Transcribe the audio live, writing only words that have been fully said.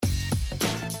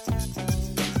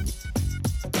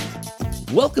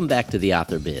Welcome back to the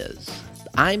Author Biz.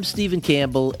 I'm Stephen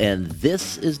Campbell, and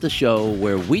this is the show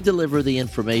where we deliver the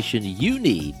information you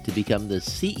need to become the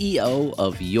CEO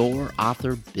of your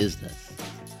author business.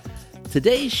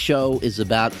 Today's show is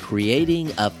about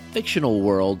creating a fictional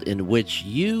world in which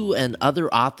you and other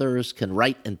authors can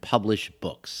write and publish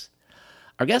books.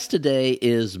 Our guest today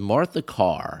is Martha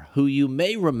Carr, who you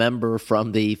may remember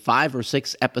from the 5 or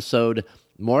 6 episode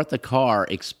Martha Carr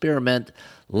experiment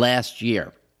last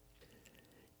year.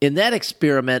 In that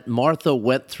experiment, Martha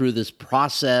went through this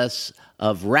process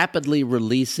of rapidly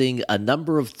releasing a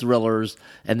number of thrillers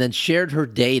and then shared her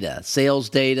data, sales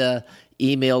data,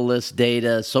 email list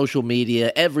data, social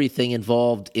media, everything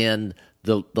involved in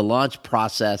the launch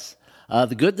process,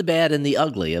 the good, the bad, and the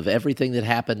ugly of everything that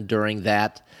happened during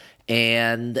that.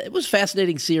 And it was a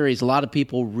fascinating series. A lot of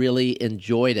people really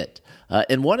enjoyed it.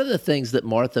 And one of the things that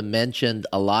Martha mentioned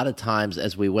a lot of times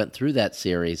as we went through that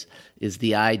series is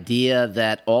the idea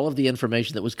that all of the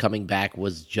information that was coming back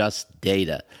was just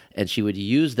data, and she would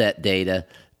use that data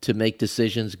to make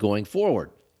decisions going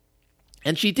forward.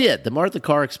 And she did. The Martha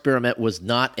Carr experiment was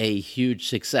not a huge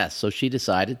success, so she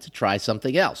decided to try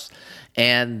something else.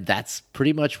 And that's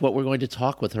pretty much what we're going to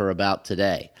talk with her about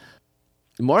today.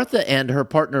 Martha and her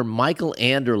partner Michael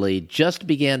Anderle just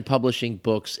began publishing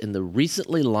books in the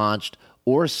recently launched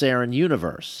Orasarin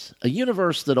universe, a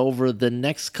universe that over the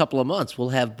next couple of months will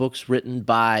have books written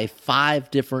by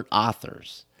 5 different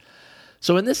authors.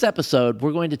 So in this episode,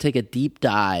 we're going to take a deep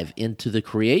dive into the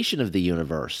creation of the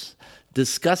universe,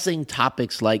 discussing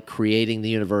topics like creating the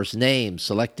universe name,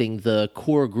 selecting the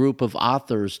core group of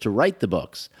authors to write the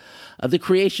books, the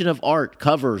creation of art,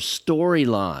 covers,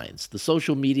 storylines, the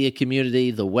social media community,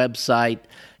 the website,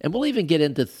 and we'll even get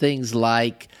into things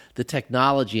like the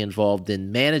technology involved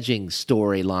in managing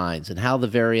storylines and how the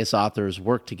various authors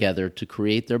work together to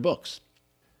create their books.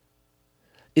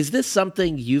 Is this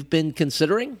something you've been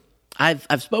considering?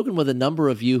 I've spoken with a number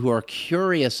of you who are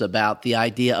curious about the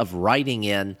idea of writing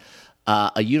in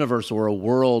a universe or a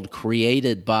world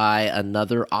created by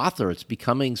another author. It's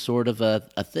becoming sort of a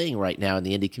thing right now in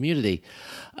the indie community.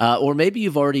 Or maybe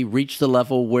you've already reached the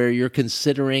level where you're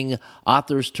considering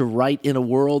authors to write in a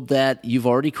world that you've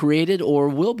already created or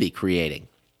will be creating.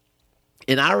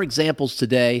 In our examples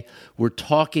today, we're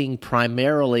talking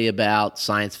primarily about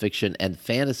science fiction and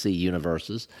fantasy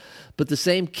universes, but the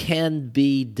same can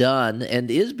be done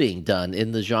and is being done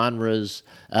in the genres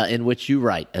in which you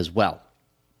write as well.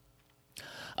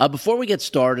 Before we get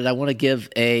started, I want to give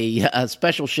a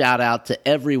special shout out to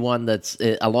everyone that's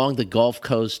along the Gulf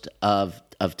Coast of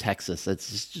Texas.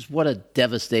 It's just what a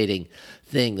devastating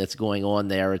thing that's going on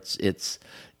there. It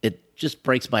just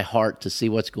breaks my heart to see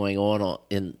what's going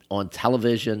on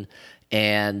television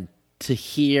and to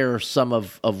hear some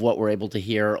of what we're able to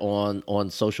hear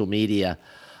on social media.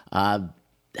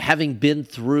 Having been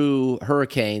through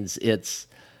hurricanes, it's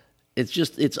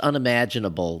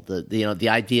unimaginable. The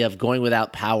idea of going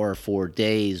without power for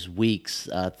days, weeks,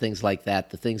 things like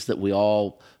that, the things that we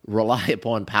all rely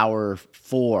upon power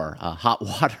for, hot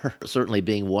water certainly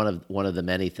being one of the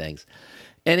many things.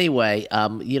 Anyway,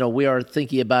 we are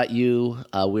thinking about you.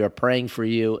 We are praying for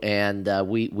you, and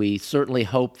we certainly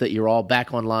hope that you're all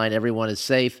back online, everyone is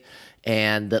safe,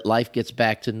 and that life gets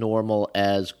back to normal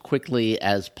as quickly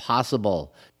as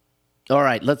possible. All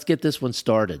right, let's get this one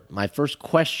started. My first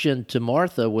question to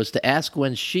Martha was to ask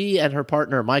when she and her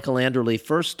partner, Michael Anderle,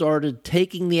 first started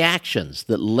taking the actions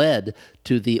that led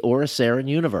to the Orasarin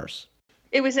universe.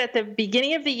 It was at the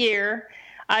beginning of the year.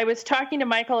 I was talking to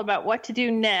Michael about what to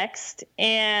do next,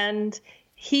 and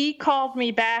he called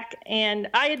me back, and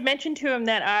I had mentioned to him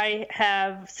that I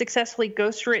have successfully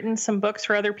ghostwritten some books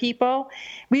for other people.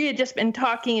 We had just been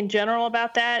talking in general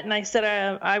about that, and I said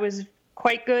I was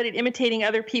quite good at imitating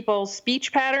other people's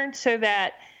speech patterns, so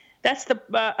that's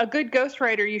a good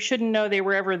ghostwriter. You shouldn't know they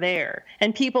were ever there,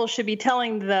 and people should be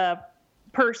telling the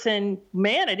person,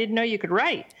 "Man, I didn't know you could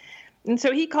write." And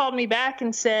so he called me back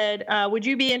and said, "Would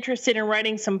you be interested in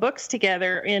writing some books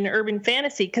together in urban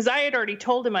fantasy?" Because I had already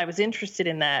told him I was interested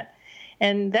in that.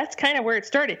 And that's kind of where it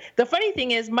started. The funny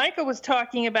thing is, Michael was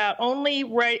talking about only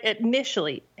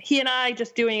initially, he and I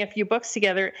just doing a few books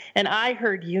together, and I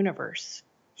heard universe.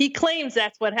 He claims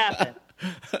that's what happened.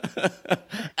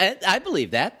 I believe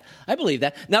that.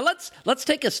 Now let's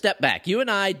take a step back. You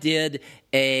and I did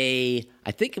I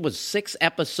think it was 6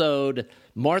 episode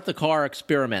Martha Carr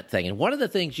experiment thing. And one of the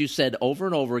things you said over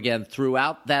and over again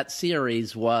throughout that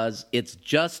series was it's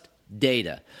just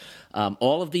data.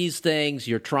 All of these things,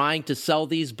 you're trying to sell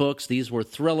these books. These were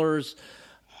thrillers.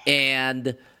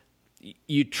 And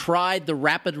you tried the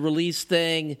rapid release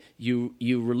thing. You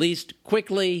released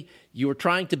quickly. You were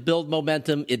trying to build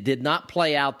momentum. It did not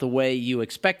play out the way you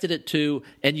expected it to,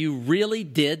 and you really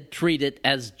did treat it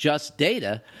as just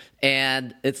data.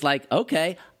 And it's like,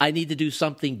 okay, I need to do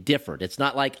something different. It's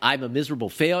not like I'm a miserable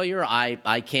failure.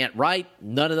 I can't write.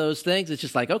 None of those things. It's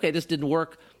just like, okay, this didn't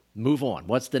work. Move on.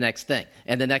 What's the next thing?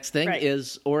 And the next thing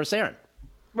is Orosaren.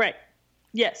 Right.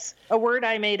 Yes. A word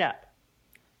I made up.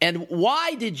 And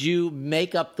why did you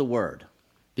make up the word?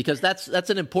 Because that's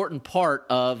an important part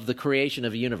of the creation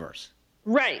of a universe.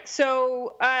 Right.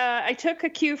 So I took a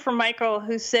cue from Michael,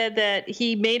 who said that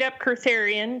he made up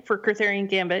Kurtherian for Kurtherian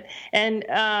Gambit and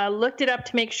looked it up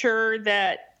to make sure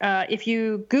that if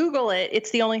you Google it,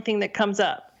 it's the only thing that comes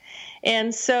up.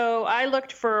 And so I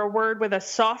looked for a word with a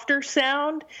softer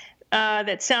sound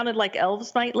that sounded like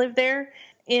elves might live there.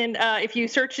 And if you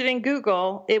search it in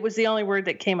Google, it was the only word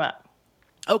that came up.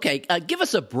 Okay, give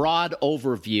us a broad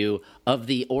overview of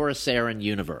the Orosaren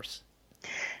universe.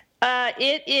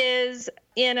 It is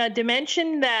in a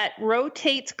dimension that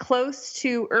rotates close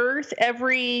to Earth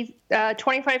every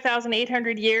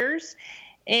 25,800 years,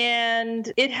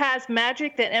 and it has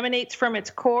magic that emanates from its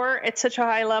core at such a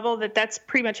high level that that's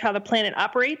pretty much how the planet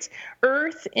operates.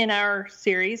 Earth, in our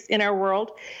series, in our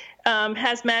world,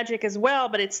 has magic as well,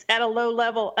 but it's at a low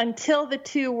level until the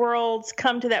two worlds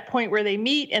come to that point where they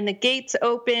meet and the gates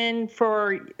open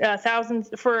for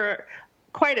for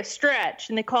quite a stretch,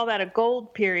 and they call that a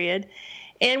gold period.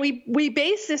 And we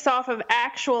base this off of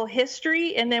actual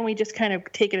history, and then we just kind of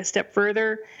take it a step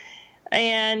further.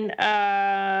 And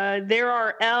there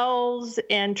are elves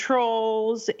and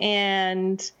trolls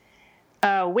and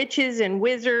witches and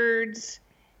wizards.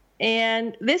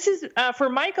 And this is, for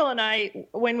Michael and I,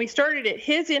 when we started it,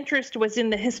 his interest was in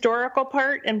the historical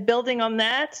part and building on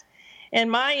that. And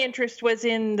my interest was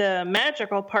in the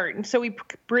magical part. And so we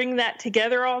bring that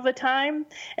together all the time.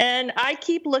 And I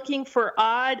keep looking for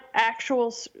odd,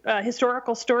 actual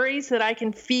historical stories that I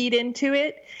can feed into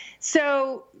it.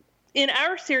 So in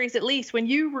our series, at least, when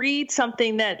you read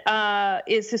something that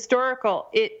is historical,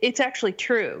 it's actually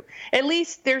true. At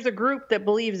least there's a group that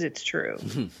believes it's true.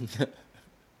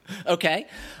 Okay.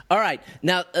 All right.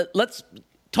 Now, let's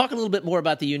talk a little bit more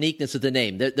about the uniqueness of the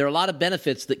name. There are a lot of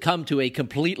benefits that come to a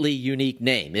completely unique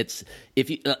name. It's, if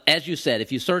you, as you said,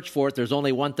 if you search for it, there's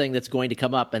only one thing that's going to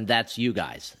come up, and that's you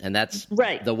guys, and that's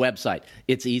the website.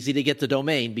 It's easy to get the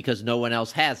domain because no one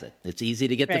else has it. It's easy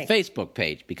to get the Facebook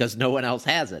page because no one else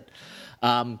has it.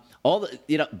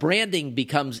 Branding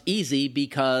becomes easy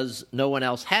because no one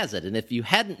else has it. And if you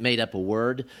hadn't made up a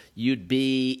word, you'd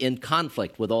be in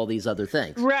conflict with all these other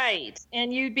things. Right.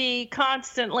 And you'd be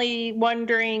constantly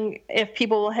wondering if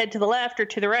people will head to the left or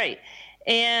to the right.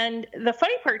 And the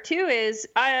funny part, too, is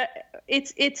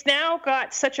it's now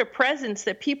got such a presence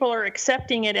that people are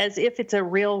accepting it as if it's a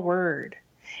real word.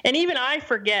 And even I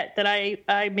forget that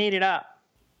I made it up.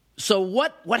 So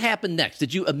what happened next?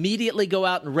 Did you immediately go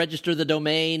out and register the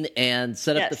domain and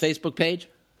set up the Facebook page?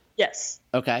 Yes.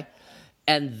 Okay.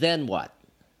 And then what?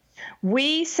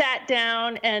 We sat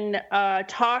down and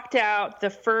talked out the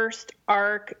first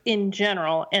arc in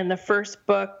general and the first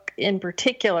book in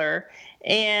particular.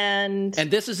 And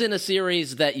this is in a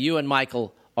series that you and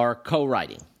Michael are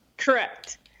co-writing.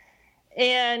 Correct.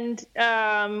 And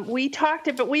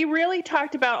we really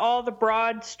talked about all the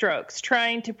broad strokes,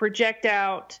 trying to project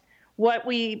out what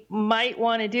we might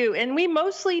want to do. And we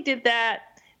mostly did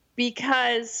that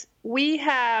because we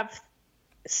have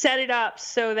set it up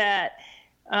so that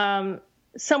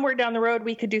somewhere down the road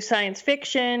we could do science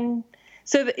fiction.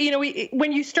 So that,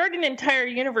 when you start an entire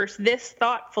universe this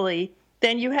thoughtfully,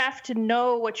 then you have to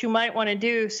know what you might want to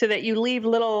do so that you leave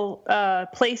little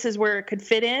places where it could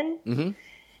fit in. Mm-hmm.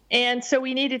 And so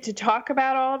we needed to talk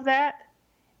about all of that.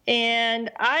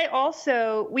 And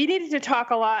we needed to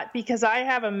talk a lot because I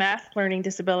have a math learning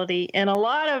disability, and a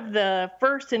lot of the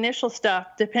first initial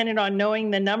stuff depended on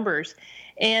knowing the numbers.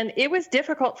 And it was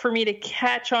difficult for me to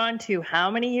catch on to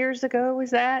how many years ago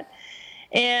was that.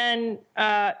 And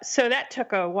so that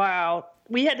took a while.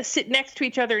 We had to sit next to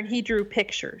each other, and he drew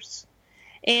pictures.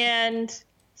 And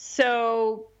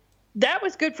so that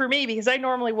was good for me because I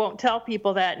normally won't tell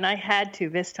people that, and I had to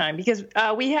this time because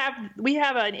we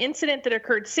have an incident that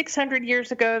occurred 600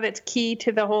 years ago that's key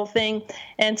to the whole thing,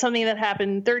 and something that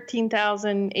happened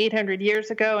 13,800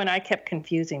 years ago, and I kept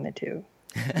confusing the two.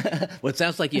 Well, it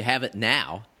sounds like you have it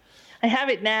now. I have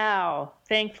it now,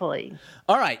 thankfully.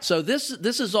 All right, so this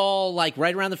is all like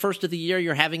right around the first of the year.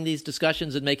 You're having these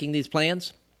discussions and making these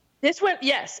plans. This one,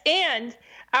 yes, and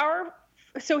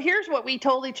so here's what we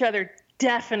told each other.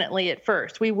 Definitely at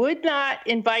first. We would not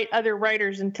invite other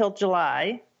writers until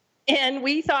July. And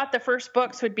we thought the first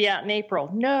books would be out in April.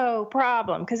 No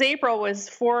problem, because April was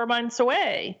 4 months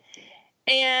away.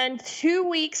 And 2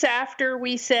 weeks after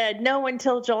we said no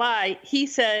until July, he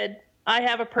said, I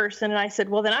have a person. And I said,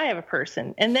 well, then I have a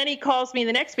person. And then he calls me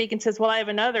the next week and says, well, I have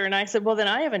another. And I said, well, then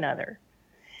I have another.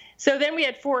 So then we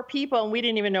had 4 people, and we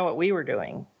didn't even know what we were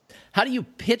doing. How do you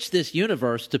pitch this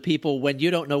universe to people when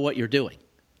you don't know what you're doing?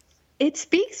 It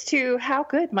speaks to how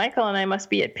good Michael and I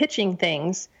must be at pitching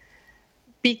things,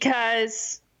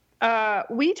 because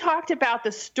we talked about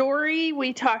the story.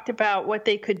 We talked about what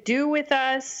they could do with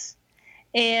us.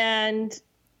 And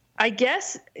I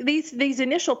guess these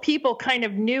initial people kind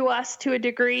of knew us to a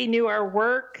degree, knew our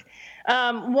work.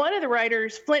 One of the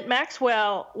writers, Flint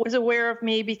Maxwell, was aware of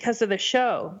me because of the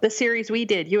show, the series we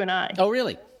did, you and I. Oh,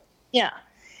 really? Yeah.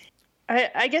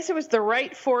 I guess it was the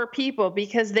right 4 people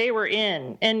because they were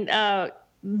in. And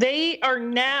they are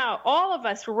now, all of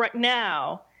us right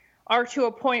now, are to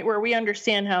a point where we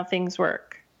understand how things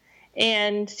work.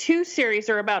 And 2 series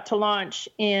are about to launch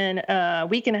in a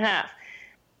week and a half.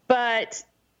 But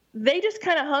they just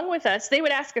kind of hung with us. They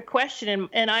would ask a question,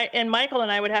 and Michael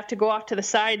and I would have to go off to the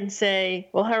side and say,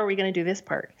 well, how are we going to do this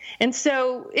part? And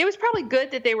so it was probably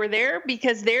good that they were there,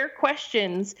 because their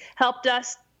questions helped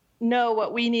us know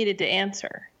what we needed to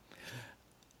answer.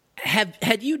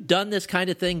 Had you done this kind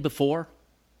of thing before?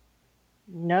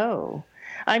 No.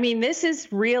 I mean, this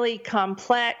is really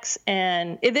complex,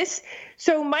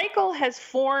 so Michael has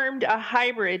formed a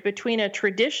hybrid between a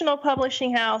traditional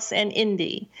publishing house and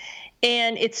indie,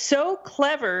 and it's so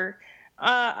clever.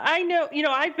 I know,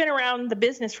 I've been around the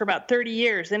business for about 30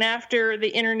 years, and after the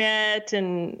internet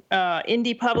and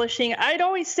indie publishing, I'd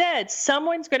always said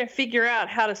someone's going to figure out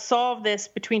how to solve this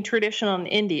between traditional and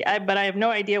indie, but I have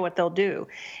no idea what they'll do.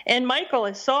 And Michael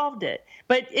has solved it.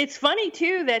 But it's funny,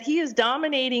 too, that he is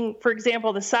dominating, for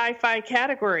example, the sci-fi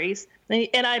categories,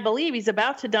 and I believe he's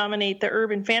about to dominate the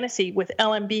urban fantasy with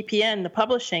LMBPN, the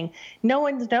publishing. No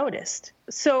one's noticed.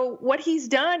 So what he's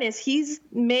done is he's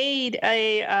made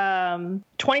a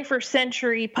 21st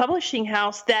century publishing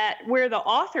house where the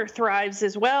author thrives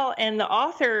as well, and the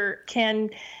author can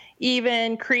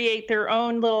even create their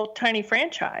own little tiny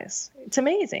franchise. It's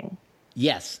amazing.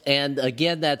 Yes, and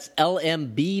again, that's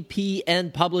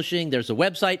LMBPN Publishing. There's a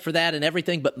website for that and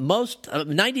everything, but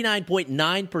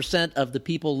 99.9% of the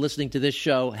people listening to this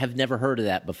show have never heard of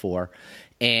that before.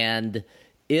 And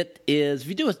it is, if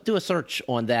you do a search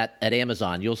on that at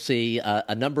Amazon, you'll see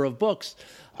a number of books,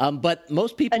 but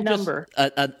most people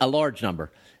a large number.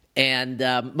 And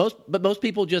most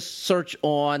people just search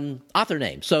on author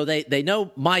names. So they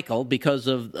know Michael because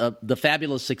of the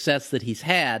fabulous success that he's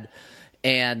had,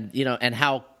 and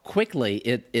how quickly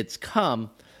it's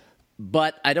come,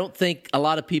 but I don't think a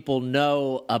lot of people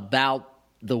know about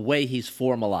the way he's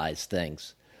formalized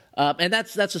things. And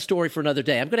that's a story for another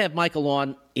day. I'm going to have Michael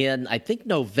on in, I think,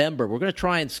 November. We're going to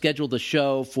try and schedule the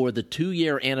show for the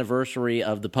 2-year anniversary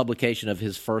of the publication of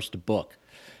his first book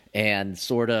and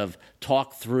sort of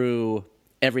talk through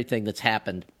everything that's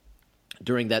happened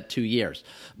during that 2 years.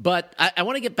 But I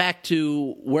want to get back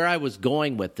to where I was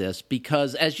going with this,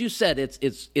 because as you said,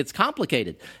 it's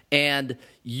complicated. And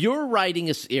you're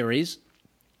writing a series.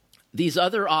 These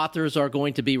other authors are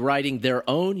going to be writing their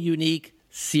own unique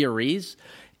series,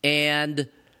 and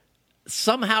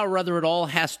somehow or other it all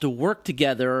has to work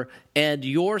together, and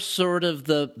you're sort of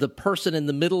the person in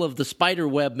the middle of the spider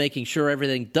web making sure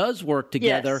everything does work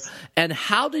together. Yes. And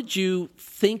how did you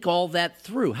think all that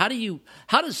through? How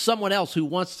does someone else who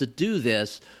wants to do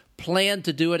this plan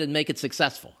to do it and make it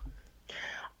successful?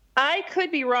 I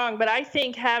could be wrong, but I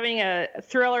think having a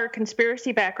thriller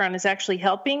conspiracy background is actually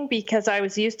helping, because I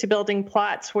was used to building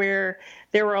plots where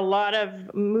there were a lot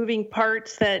of moving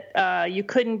parts that you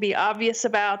couldn't be obvious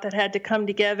about, that had to come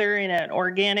together in an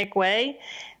organic way.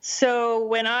 So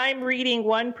when I'm reading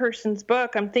one person's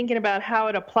book, I'm thinking about how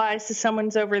it applies to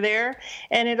someone's over there.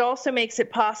 And it also makes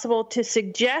it possible to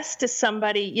suggest to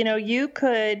somebody, you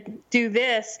could do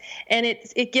this, and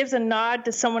it gives a nod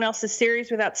to someone else's series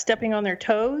without stepping on their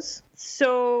toes.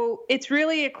 So it's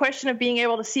really a question of being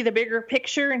able to see the bigger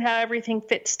picture and how everything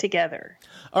fits together.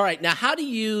 All right. Now, how do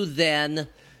you then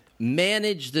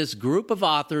manage this group of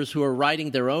authors who are writing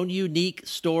their own unique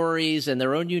stories and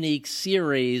their own unique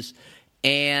series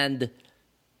and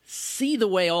see the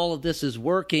way all of this is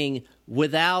working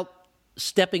without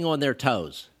stepping on their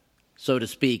toes, so to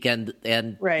speak? And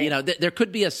right. There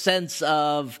could be a sense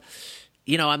of,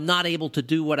 I'm not able to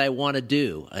do what I want to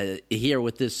do here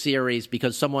with this series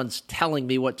because someone's telling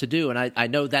me what to do, and I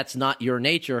know that's not your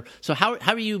nature. So how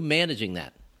are you managing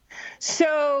that?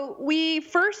 So we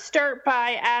first start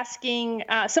by asking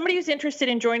somebody who's interested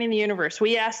in joining the universe.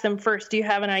 We ask them first, do you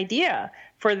have an idea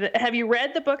have you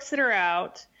read the books that are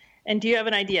out? And do you have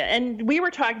an idea? And we were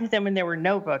talking to them when there were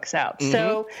no books out. Mm-hmm.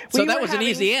 So that was an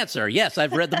easy answer. Yes,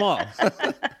 I've read them all.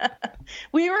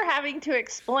 We were having to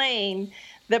explain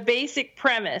the basic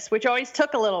premise, which always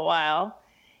took a little while.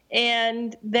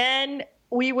 And then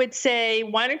we would say,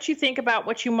 why don't you think about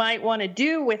what you might want to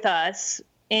do with us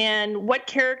and what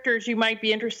characters you might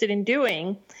be interested in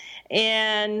doing.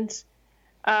 And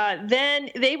then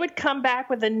they would come back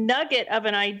with a nugget of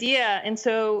an idea. And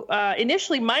so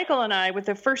initially, Michael and I, with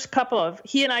the first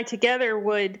he and I together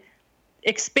would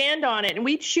expand on it. And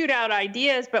we'd shoot out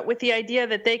ideas, but with the idea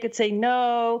that they could say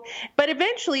no. But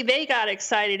eventually they got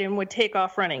excited and would take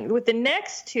off running. With the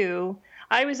next two,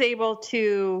 I was able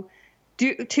to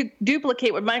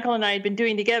duplicate what Michael and I had been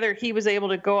doing together. He was able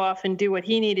to go off and do what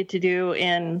he needed to do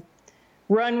and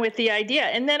run with the idea.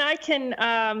 And then I can,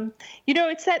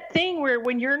 it's that thing where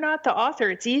when you're not the author,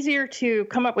 it's easier to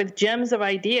come up with gems of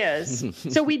ideas.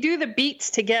 So we do the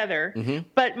beats together,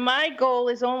 but my goal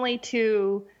is only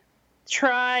to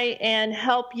try and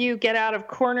help you get out of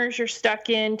corners you're stuck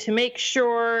in, to make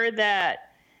sure that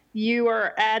you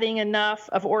are adding enough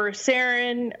of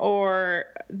Orosaren or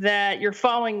that you're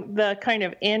following the kind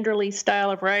of Anderle style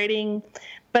of writing.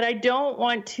 But I don't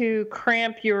want to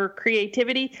cramp your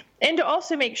creativity, and to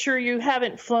also make sure you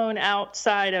haven't flown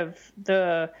outside of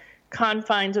the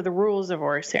confines of the rules of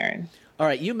Orosaren. All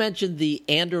right, you mentioned the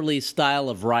Anderle style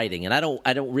of writing, and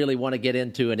I don't really want to get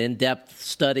into an in-depth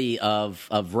study of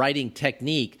writing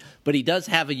technique, but he does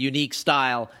have a unique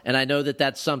style, and I know that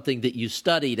that's something that you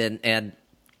studied and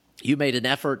you made an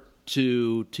effort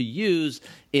to use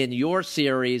in your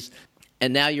series,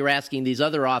 and now you're asking these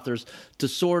other authors to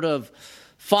sort of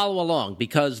follow along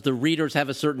because the readers have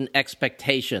a certain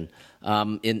expectation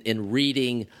in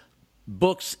reading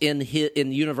books in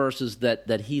universes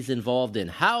that he's involved in.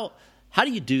 How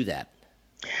do you do that?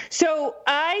 So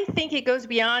I think it goes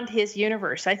beyond his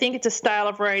universe. I think it's a style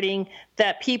of writing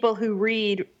that people who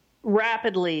read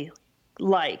rapidly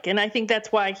like. And I think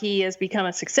that's why he has become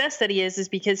a success that he is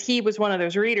because he was one of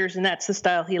those readers, and that's the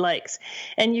style he likes.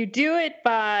 And you do it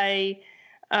by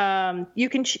you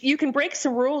can break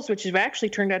some rules, which have actually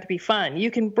turned out to be fun. You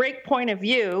can break point of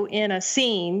view in a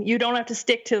scene. You don't have to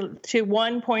stick to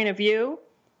one point of view.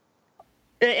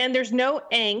 And there's no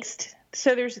angst.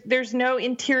 So there's no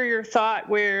interior thought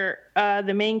where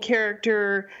the main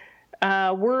character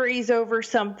worries over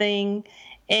something.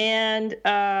 And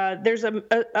there's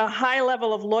a high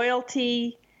level of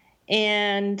loyalty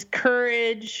and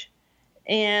courage,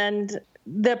 and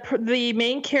the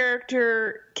main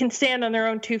character can stand on their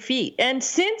own 2 feet. And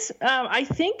since I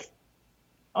think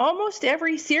almost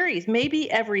every series, maybe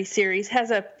every series,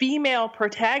 has a female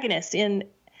protagonist in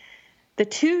the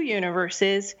 2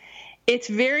 universes, it's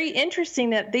very interesting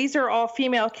that these are all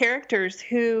female characters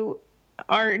who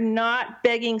are not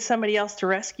begging somebody else to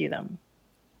rescue them.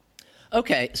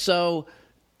 Okay, so,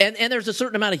 and there's a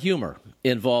certain amount of humor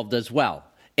involved as well.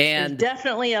 And there's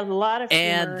definitely a lot of humor.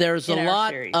 And there's a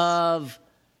lot of,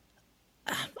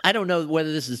 I don't know whether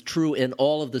this is true in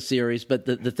all of the series, but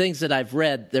the things that I've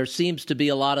read, there seems to be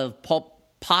a lot of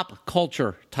pop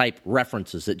culture type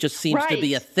references. It just seems to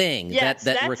be a thing that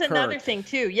that's recurs. Another thing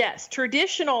too. Yes,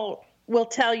 traditional will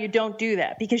tell you don't do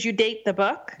that because you date the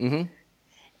book. Mm-hmm.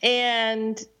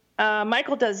 And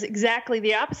Michael does exactly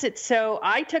the opposite. So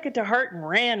I took it to heart and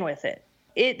ran with it.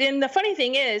 And the funny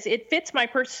thing is, it fits my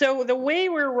so the way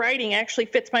we're writing actually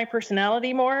fits my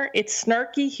personality more. It's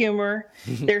snarky humor.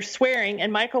 There's swearing,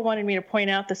 and Michael wanted me to point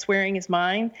out the swearing is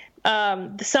mine.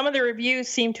 Some of the reviews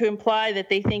seem to imply that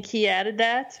they think he added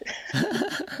that.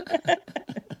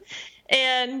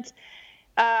 And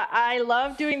I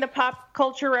love doing the pop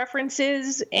culture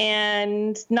references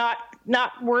and not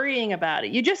worrying about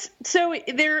it.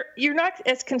 You're not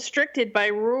as constricted by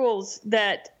rules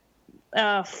that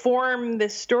form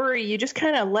this story. You just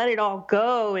kind of let it all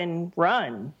go and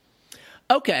run.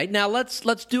 Okay, now let's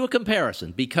do a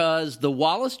comparison, because the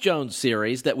Wallace Jones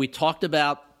series that we talked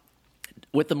about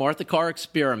with the Martha Carr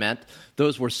experiment,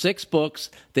 those were 6 books.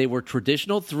 They were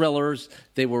traditional thrillers.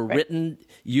 They were written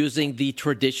using the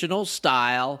traditional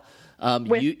style.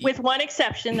 With one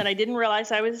exception that I didn't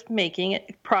realize I was making,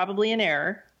 it probably an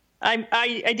error.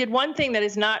 I did one thing that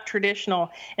is not traditional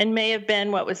and may have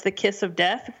been what was the kiss of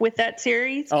death with that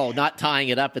series. Oh, not tying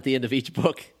it up at the end of each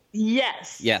book?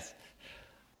 Yes. Yes.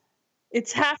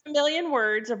 It's 500,000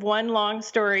 words of one long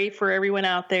story for everyone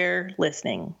out there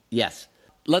listening. Yes.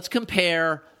 Let's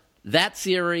compare that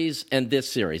series and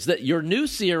this series. Your new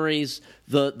series,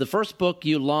 the first book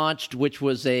you launched, which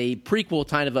was a prequel,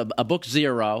 kind of a book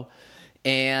zero,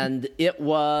 and it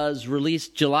was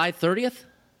released July 30th?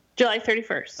 July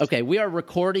 31st. Okay, we are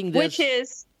recording this. Which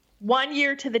is 1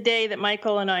 year to the day that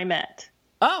Michael and I met.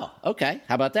 Oh, okay.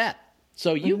 How about that?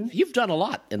 So you've done a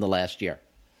lot in the last year.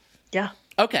 Yeah.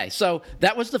 Okay, so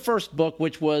that was the first book,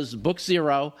 which was book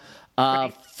zero.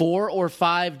 Right. 4 or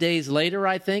 5 days later,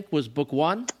 I think, was book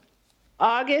one.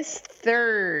 August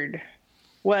 3rd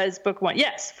was book one.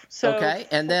 Yes. So okay,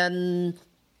 and then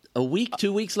a week,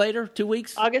 2 weeks later, 2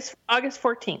 weeks? August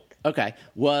 14th. Okay,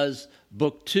 was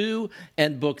book two,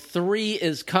 and book three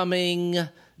is coming.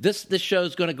 This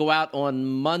show's going to go out on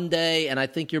Monday, and I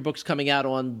think your book's coming out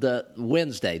on the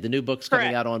Wednesday. The new book's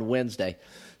coming out on Wednesday.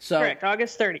 So correct,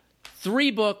 August 30th.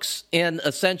 3 books in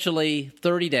essentially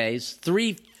 30 days,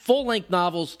 3 full-length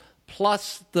novels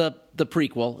plus the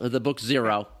prequel, the book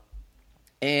zero.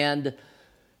 And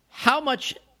how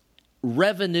much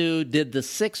revenue did the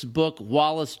 6-book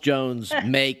Wallace Jones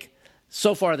make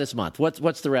so far this month?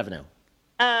 What's the revenue?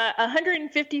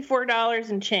 $154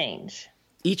 and change.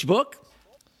 Each book?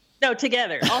 No,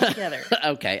 together, all together.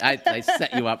 Okay, I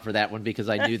set you up for that one because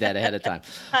I knew that ahead of time.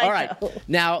 All right,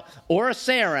 now, Ora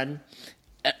Sarin,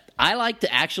 I like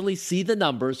to actually see the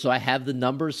numbers, so I have the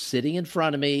numbers sitting in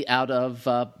front of me out of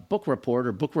Book Report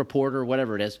or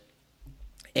whatever it is.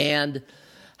 And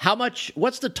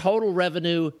what's the total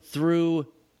revenue through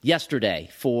yesterday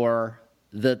for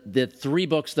the 3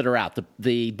 books that are out,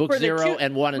 the book zero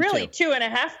and 1 and 2? Really,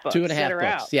 2.5 books that are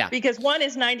out. Yeah. Because one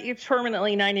is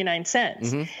permanently 99 cents.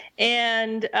 Mm-hmm.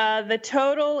 And the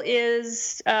total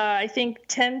is, I think,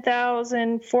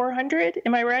 $10,400.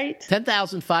 Am I right?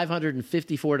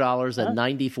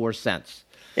 $10,554.94.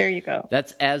 There you go.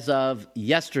 That's as of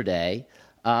yesterday.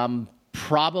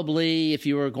 Probably if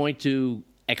you were going to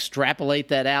extrapolate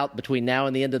that out between now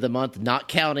and the end of the month, not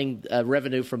counting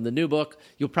revenue from the new book,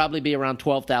 you'll probably be around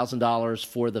 $12,000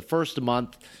 for the first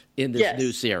month in this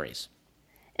new series.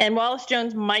 And Wallace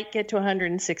Jones might get to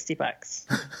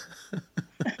 $160.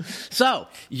 So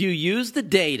you used the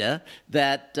data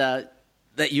that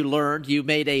you learned. You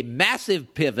made a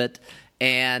massive pivot,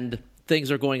 and things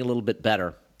are going a little bit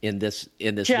better in this new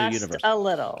universe. Just a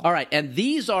little. All right, and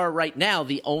these are right now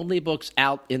the only books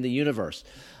out in the universe.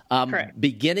 Correct.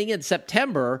 Beginning in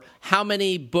September, how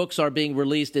many books are being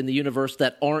released in the universe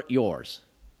that aren't yours?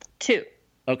 2.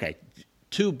 Okay.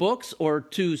 2 books or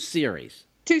 2 series?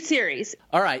 2 series.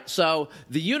 All right. So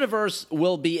the universe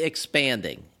will be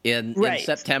expanding in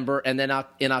September, and then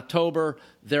in October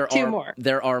there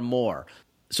are more.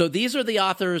 So these are the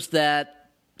authors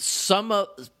that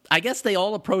I guess they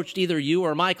all approached either you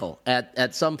or Michael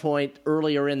at some point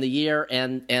earlier in the year,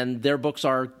 and their books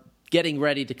are getting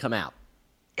ready to come out.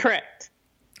 Correct.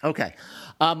 Okay.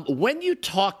 When you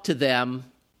talked to them,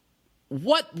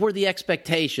 what were the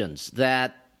expectations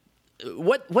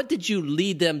what did you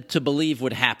lead them to believe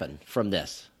would happen from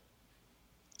this?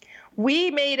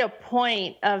 We made a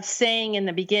point of saying in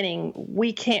the beginning,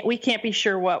 we can't be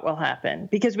sure what will happen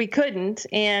because we couldn't,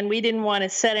 and we didn't want to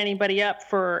set anybody up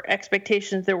for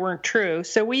expectations that weren't true.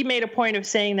 So we made a point of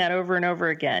saying that over and over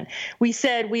again. We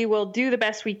said we will do the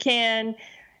best we can.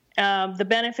 The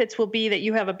benefits will be that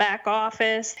you have a back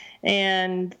office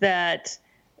and that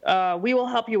we will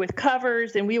help you with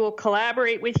covers and we will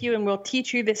collaborate with you and we'll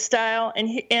teach you this style.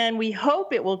 And we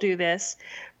hope it will do this,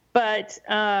 but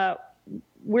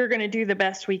we're going to do the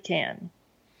best we can.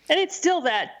 And it's still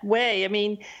that way. I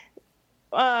mean,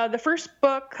 the first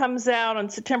book comes out on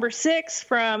September 6th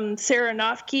from Sarah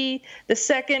Nofke. The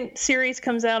second series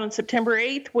comes out on September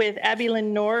 8th with Abby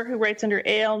Lynn Noor, who writes under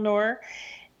A.L. Noor.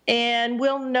 And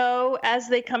we'll know as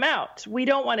they come out. We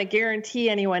don't want to guarantee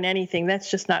anyone anything.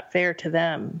 That's just not fair to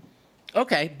them.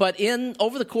 Okay, but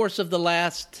over the course of the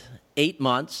last 8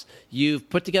 months,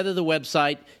 you've put together the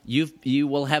website. You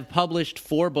will have published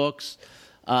 4 books.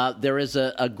 There is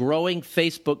a growing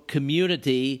Facebook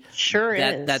community. Sure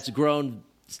is. That's grown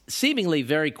seemingly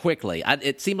very quickly.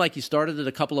 It seemed like you started it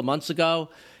a couple of months ago,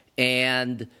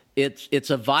 and it's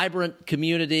a vibrant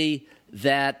community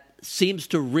that seems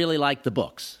to really like the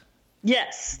books.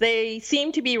 Yes, they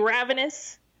seem to be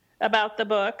ravenous about the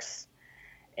books.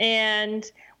 And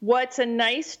what's a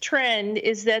nice trend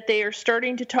is that they are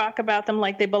starting to talk about them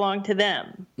like they belong to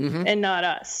them and not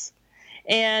us.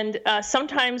 And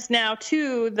sometimes now,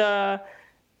 too, the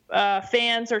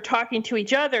fans are talking to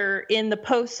each other in the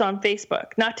posts on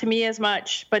Facebook. Not to me as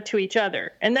much, but to each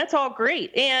other. And that's all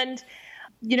great. And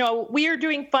we are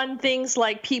doing fun things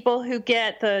like people who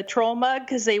get the troll mug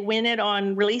because they win it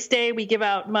on release day. We give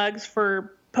out mugs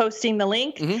for posting the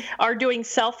link, are doing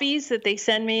selfies that they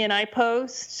send me and I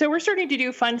post. So we're starting to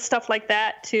do fun stuff like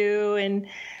that too. And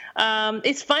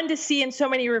it's fun to see in so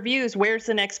many reviews, where's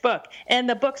the next book? And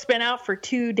the book's been out for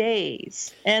 2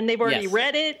 days and they've already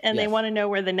read it and they want to know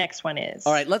where the next one is.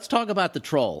 All right, let's talk about the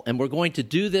troll. And we're going to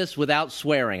do this without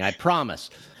swearing, I promise.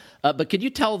 But could you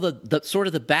tell the sort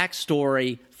of the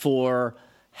backstory for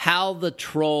how the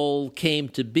troll came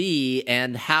to be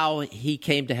and how he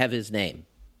came to have his name?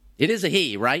 It is a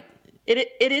he, right? It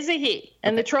is a he.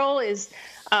 And the troll is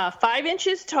 5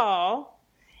 inches tall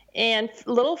and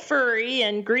little furry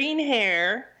and green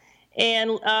hair,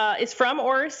 and is from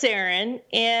Orisarin.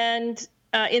 And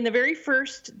in the very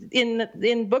first,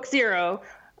 in book 0,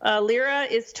 Lyra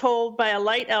is told by a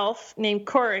light elf named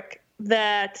Korik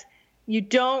that you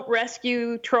don't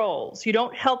rescue trolls. You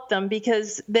don't help them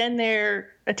because then they're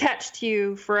attached to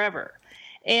you forever.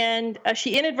 And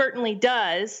she inadvertently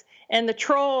does, and the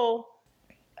troll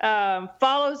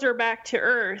follows her back to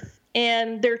Earth.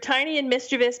 And they're tiny and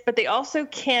mischievous, but they're also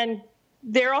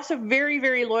very,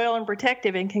 very loyal and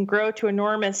protective and can grow to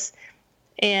enormous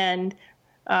and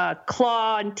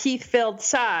claw and teeth-filled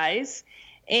size.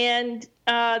 And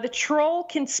the troll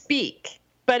can speak,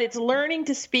 but it's learning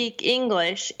to speak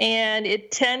English, and it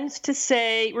tends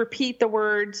to repeat the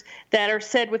words that are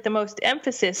said with the most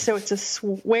emphasis, so it's a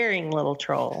swearing little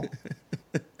troll.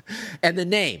 And the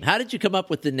name, how did you come up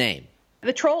with the name?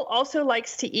 The troll also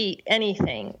likes to eat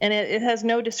anything, and it has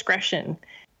no discretion.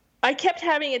 I kept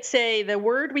having it say the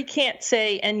word we can't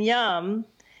say and yum,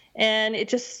 and it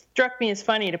just struck me as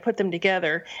funny to put them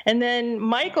together. And then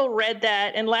Michael read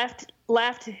that and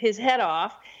laughed his head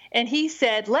off, and he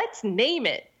said, let's name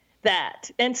it that.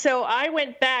 And so I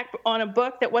went back on a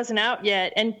book that wasn't out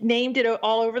yet and named it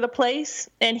all over the place,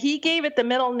 and he gave it the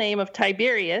middle name of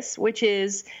Tiberius, which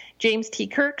is James T.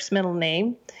 Kirk's middle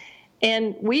name.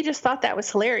 And we just thought that was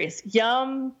hilarious.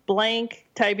 Yum, blank,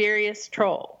 Tiberius,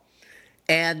 troll.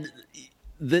 And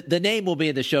the name will be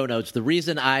in the show notes. The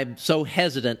reason I'm so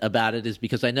hesitant about it is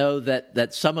because I know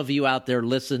that some of you out there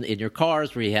listen in your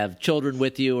cars where you have children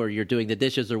with you or you're doing the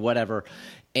dishes or whatever.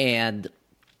 And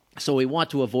so we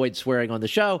want to avoid swearing on the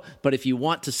show. But if you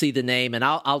want to see the name, and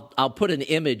I'll put an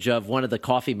image of one of the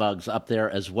coffee mugs up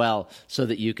there as well so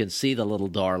that you can see the little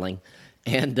darling.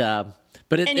 And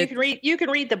you can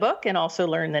read the book and also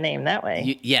learn the name that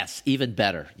way. Yes, even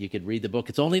better. You could read the book.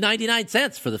 It's only 99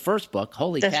 cents for the first book.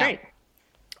 Holy cow. That's right.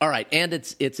 All right, and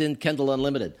it's in Kindle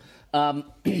Unlimited.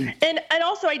 And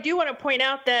also, I do want to point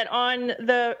out that on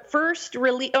the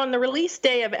release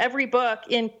day of every book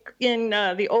in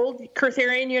the old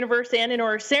Kurtherian universe and in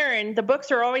Orisarin, the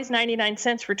books are always 99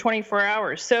 cents for 24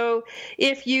 hours. So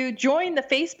if you join the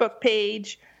Facebook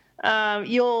page,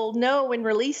 you'll know when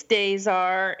release days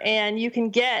are, and you can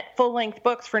get full-length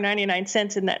books for 99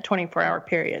 cents in that 24-hour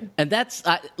period. And that's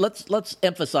let's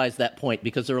emphasize that point,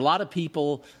 because there are a lot of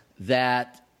people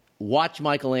that watch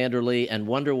Michael Anderle and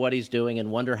wonder what he's doing and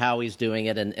wonder how he's doing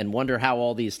it and wonder how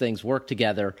all these things work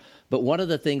together. But one of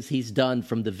the things he's done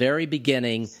from the very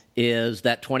beginning is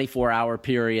that 24-hour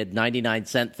period,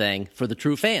 99-cent thing for the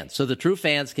true fans. So the true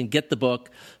fans can get the book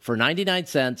for 99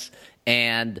 cents,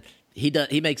 and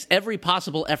he makes every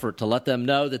possible effort to let them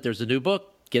know that there's a new book.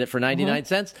 Get it for 99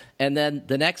 cents, and then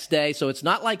the next day, so it's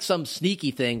not like some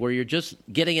sneaky thing where you're just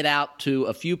getting it out to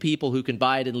a few people who can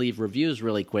buy it and leave reviews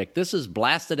really quick. This is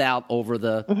blasted out over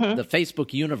the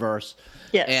Facebook universe,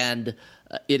 and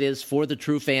it is for the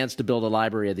true fans to build a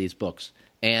library of these books.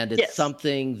 And it's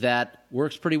something that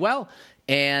works pretty well.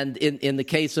 And in the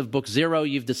case of book 0,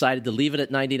 you've decided to leave it at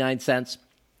 99 cents.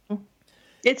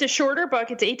 It's a shorter book.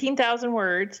 It's 18,000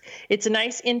 words. It's a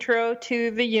nice intro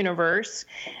to the universe.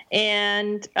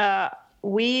 And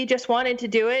we just wanted to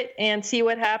do it and see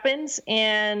what happens.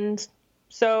 And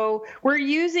so we're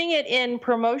using it in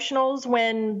promotionals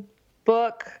when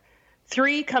book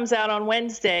 3 comes out on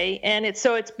Wednesday. And it's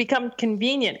become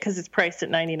convenient because it's priced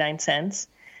at 99 cents.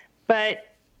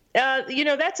 But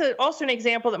that's also an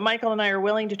example that Michael and I are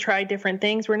willing to try different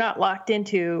things. We're not locked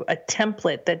into a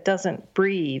template that doesn't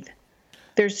breathe.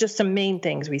 There's just some main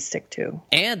things we stick to.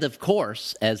 And, of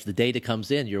course, as the data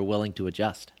comes in, you're willing to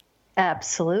adjust.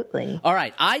 Absolutely. All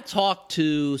right. I talked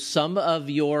to some of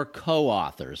your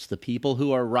co-authors, the people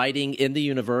who are writing in the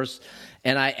universe,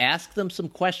 and I asked them some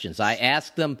questions. I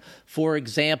asked them, for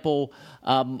example,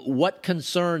 what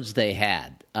concerns they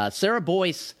had. Sarah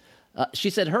Boyce, she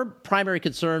said her primary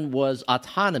concern was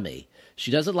autonomy. She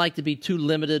doesn't like to be too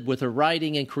limited with her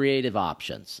writing and creative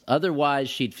options. Otherwise,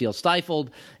 she'd feel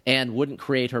stifled and wouldn't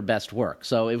create her best work.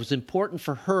 So it was important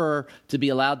for her to be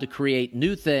allowed to create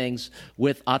new things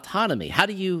with autonomy. How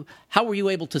were you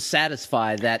able to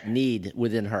satisfy that need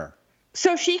within her?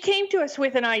 So she came to us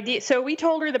with an idea. So we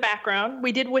told her the background.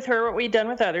 We did with her what we'd done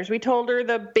with others. We told her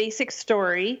the basic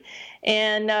story,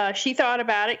 and she thought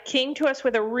about it, came to us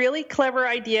with a really clever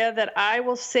idea that I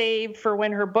will save for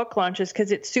when her book launches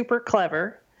because it's super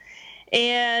clever.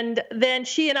 And then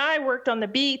she and I worked on the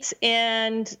beats,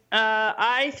 and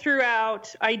I threw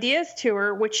out ideas to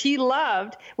her, which she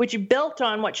loved, which built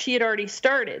on what she had already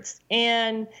started.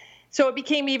 And so it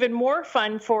became even more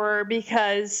fun for her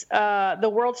because the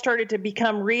world started to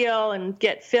become real and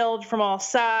get filled from all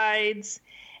sides.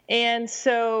 And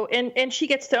so, and she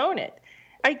gets to own it.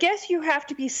 I guess you have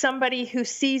to be somebody who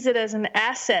sees it as an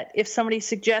asset if somebody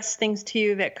suggests things to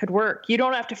you that could work. You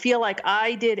don't have to feel like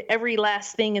I did every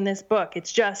last thing in this book.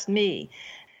 It's just me.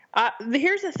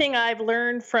 Here's the thing I've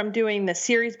learned from doing the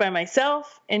series by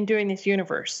myself and doing this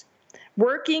universe.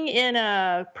 Working in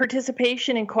a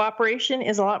participation and cooperation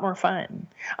is a lot more fun.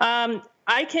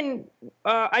 I've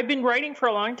been writing for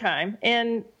a long time,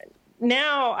 and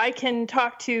now I can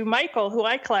talk to Michael, who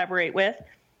I collaborate with,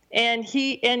 and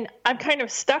I'm kind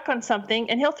of stuck on something,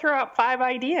 and he'll throw out 5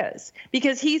 ideas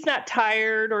because he's not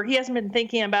tired or he hasn't been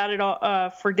thinking about it all,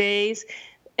 for days.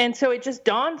 And so it just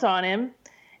dawns on him,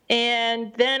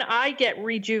 and then I get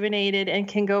rejuvenated and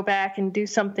can go back and do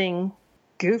something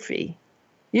goofy.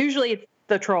 Usually it's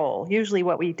the troll. Usually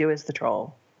what we do is the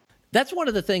troll. That's one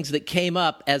of the things that came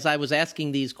up as I was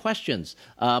asking these questions.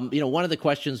 One of the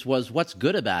questions was, what's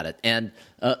good about it? And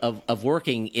of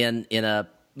working in a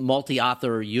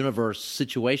multi-author universe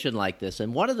situation like this.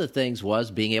 And one of the things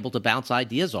was being able to bounce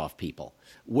ideas off people,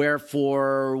 where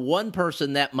for one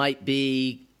person that might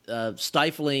be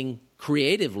stifling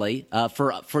creatively.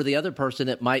 For the other person,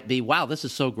 it might be, wow, this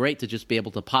is so great to just be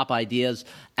able to pop ideas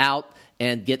out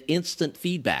and get instant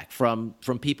feedback from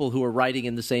people who are writing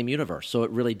in the same universe. So it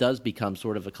really does become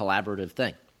sort of a collaborative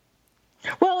thing.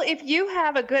 Well, if you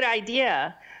have a good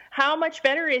idea, how much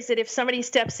better is it if somebody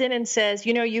steps in and says,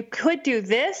 you could do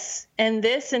this and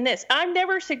this and this. I'm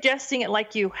never suggesting it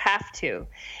like you have to.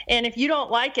 And if you don't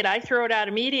like it, I throw it out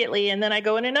immediately, and then I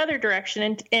go in another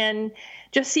direction and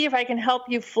just see if I can help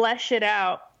you flesh it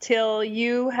out till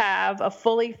you have a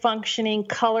fully functioning,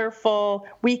 colorful,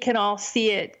 we can all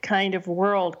see it kind of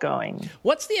world going.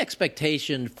 What's the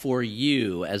expectation for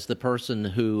you as the person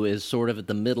who is sort of at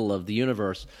the middle of the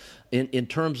universe in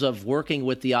terms of working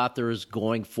with the authors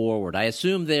going forward? I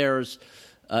assume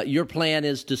your plan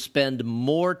is to spend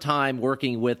more time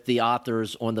working with the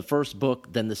authors on the first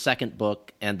book than the second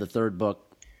book and the third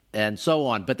book and so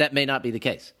on, but that may not be the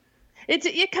case.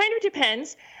 It kind of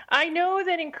depends. I know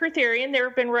that in Kurtherian there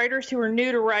have been writers who are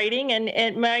new to writing,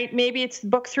 and maybe it's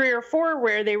book 3 or 4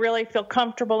 where they really feel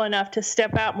comfortable enough to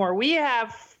step out more.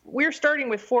 We're starting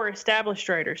with 4 established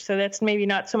writers, so that's maybe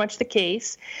not so much the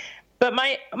case. But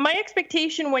my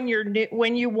expectation when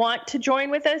you want to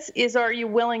join with us is, are you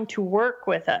willing to work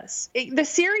with us? The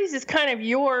series is kind of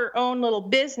your own little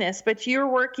business, but you're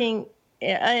working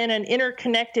in an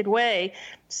interconnected way.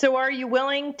 So are you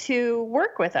willing to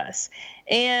work with us?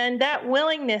 And that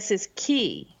willingness is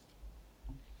key.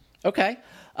 Okay.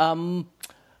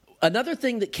 Another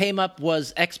thing that came up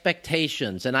was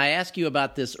expectations, and I asked you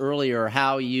about this earlier,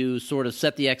 how you sort of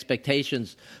set the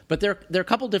expectations, but there are a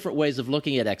couple different ways of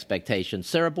looking at expectations.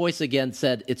 Sarah Boyce again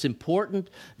said it's important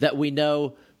that we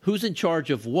know who's in charge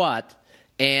of what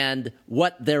and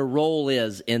what their role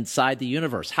is inside the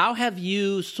universe. How have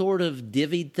you sort of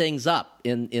divvied things up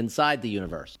inside the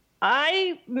universe?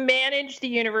 I manage the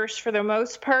universe for the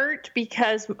most part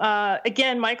because,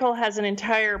 again, Michael has an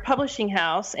entire publishing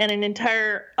house and an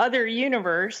entire other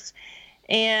universe.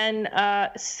 And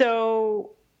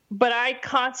but I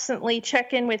constantly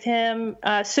check in with him.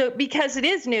 Because it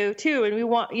is new too, and we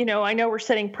want, I know we're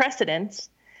setting precedents.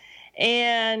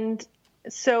 And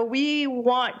so we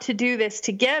want to do this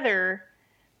together,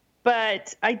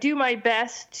 but I do my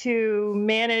best to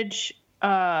manage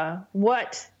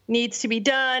what needs to be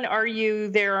done. Are you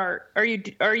there?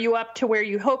 Are you up to where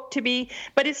you hope to be?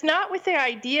 But it's not with the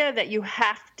idea that you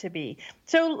have to be.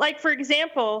 So, like, for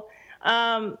example,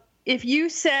 if you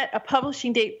set a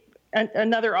publishing date,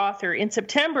 another author in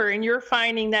September, and you're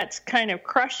finding that's kind of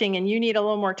crushing and you need a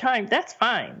little more time, that's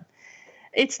fine.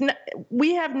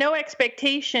 We have no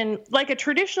expectation. Like a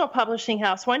traditional publishing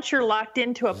house, once you're locked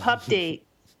into a pub date,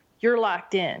 you're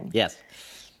locked in. Yes.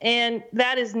 And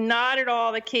that is not at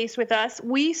all the case with us.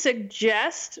 We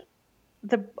suggest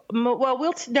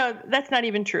no, that's not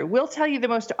even true. We'll tell you the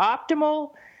most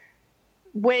optimal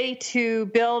way to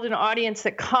build an audience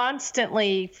that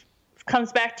constantly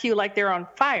comes back to you like they're on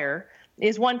fire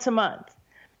is once a month.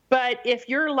 But if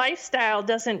your lifestyle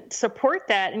doesn't support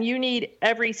that and you need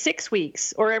every 6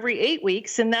 weeks or every 8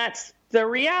 weeks, then that's the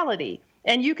reality.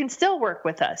 and you can still work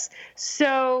with us.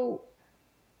 So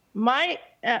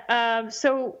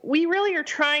so we really are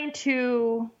trying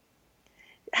to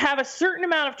have a certain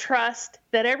amount of trust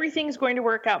that everything's going to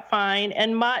work out fine,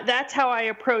 and that's how I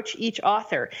approach each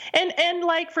author. And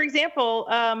like, for example,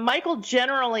 Michael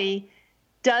generally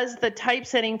does the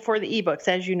typesetting for the ebooks,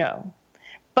 as you know,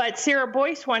 but Sarah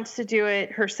Boyce wants to do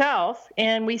it herself,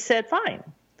 and we said fine.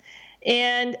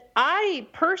 And I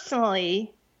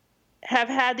personally have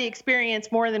had the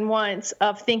experience more than once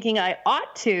of thinking I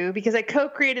ought to, because I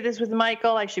co-created this with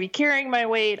Michael. I should be carrying my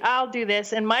weight. I'll do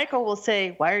this. And Michael will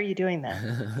say, why are you doing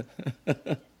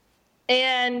that?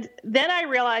 And then I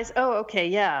realized, oh, okay,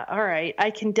 yeah, all right.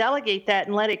 I can delegate that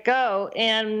and let it go.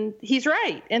 And he's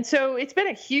right. And so it's been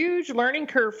a huge learning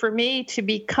curve for me to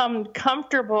become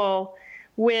comfortable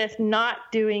with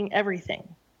not doing everything.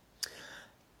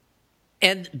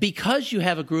 And because you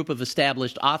have a group of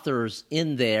established authors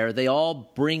in there, they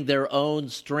all bring their own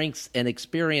strengths and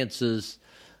experiences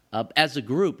as a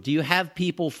group. Do you have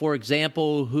people, for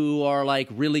example, who are like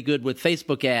really good with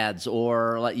Facebook ads,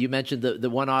 or like you mentioned the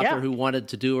one author who wanted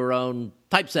to do her own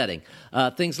typesetting,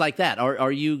 things like that?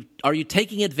 Are you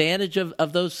taking advantage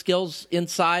of those skills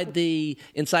inside the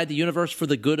universe for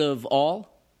the good of all?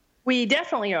 We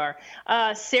definitely are.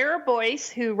 Sarah Boyce,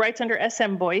 who writes under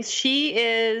SM Boyce, she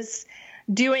is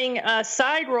doing a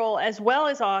side role as well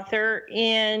as author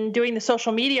in doing the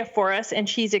social media for us, and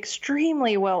she's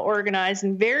extremely well organized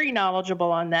and very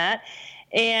knowledgeable on that.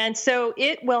 And so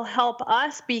it will help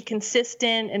us be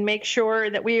consistent and make sure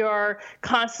that we are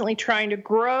constantly trying to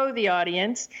grow the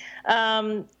audience.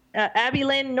 Abby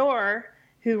Lynn Noor,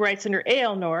 who writes under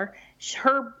A.L. Noor,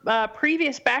 her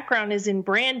previous background is in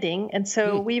branding, and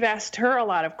so we've asked her a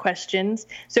lot of questions.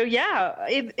 So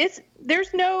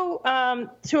there's no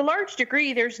to a large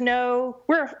degree,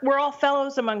 we're all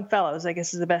fellows among fellows, I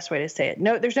guess is the best way to say it.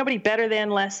 No, there's nobody better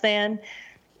than, less than.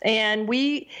 And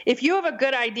if you have a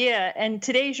good idea and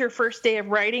today's your first day of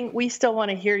writing, we still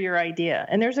want to hear your idea,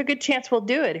 and there's a good chance we'll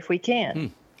do it if we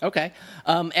can. Okay.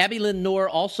 Abby Lynn Noor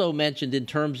also mentioned, in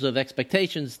terms of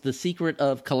expectations, the secret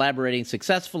of collaborating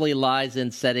successfully lies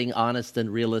in setting honest and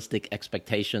realistic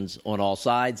expectations on all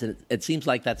sides. And it seems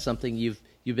like that's something you've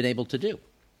been able to do.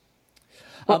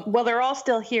 Well, they're all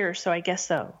still here, so I guess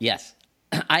so. Yes.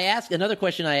 Another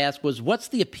question I asked was, what's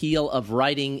the appeal of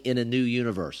writing in a new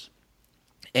universe?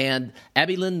 And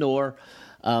Abby Lynn Noor,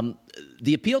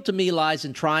 the appeal to me lies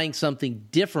in trying something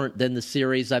different than the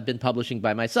series I've been publishing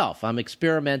by myself. I'm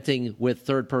experimenting with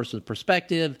third-person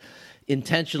perspective,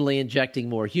 intentionally injecting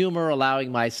more humor,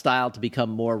 allowing my style to become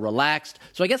more relaxed.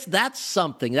 So I guess that's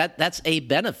something, that's a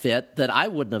benefit that I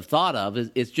wouldn't have thought of.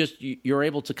 It's just you're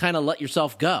able to kind of let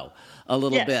yourself go a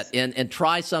little bit and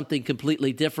try something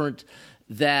completely different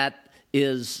that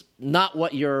is not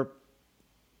what your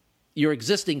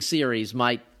existing series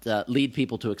might lead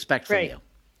people to expect from you.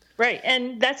 Right,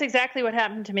 and that's exactly what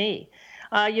happened to me.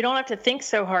 You don't have to think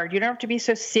so hard. You don't have to be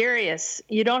so serious.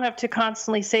 You don't have to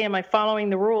constantly say, am I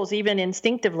following the rules, even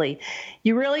instinctively?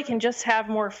 You really can just have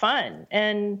more fun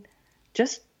and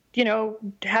just,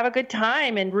 have a good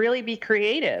time and really be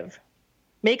creative.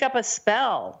 Make up a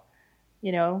spell.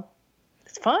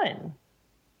 It's fun.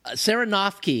 Sarah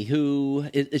Noffke, who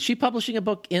is she publishing a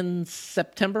book in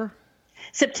September?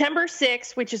 September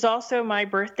 6th, which is also my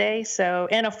birthday,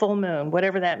 and a full moon,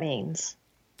 whatever that means.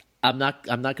 I'm not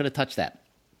going to touch that.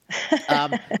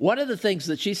 One of the things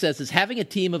that she says is, having a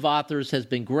team of authors has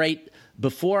been great.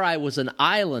 Before, I was an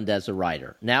island as a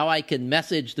writer. Now I can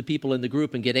message the people in the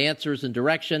group and get answers and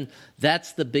direction.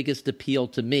 That's the biggest appeal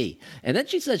to me. And then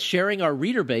she says sharing our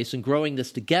reader base and growing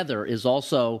this together is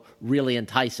also really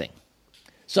enticing.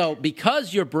 So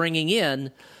because you're bringing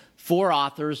in 4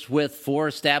 authors with 4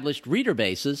 established reader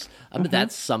bases,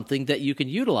 that's something that you can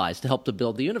utilize to help to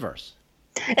build the universe.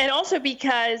 And also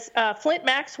because Flint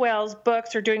Maxwell's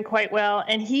books are doing quite well,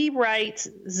 and he writes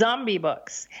zombie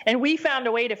books. And we found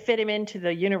a way to fit him into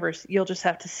the universe. You'll just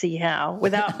have to see how,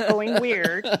 without going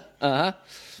weird.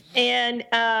 And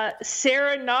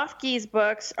Sarah Noffke's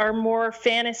books are more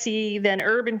fantasy than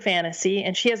urban fantasy,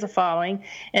 and she has a following.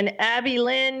 And Abby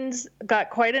Lynn's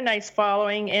got quite a nice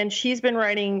following, and she's been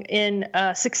writing in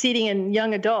succeeding in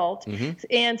young adult.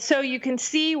 And so you can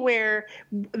see where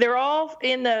they're all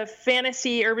in the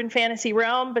fantasy, urban fantasy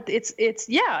realm, but it's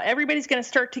everybody's going to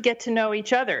start to get to know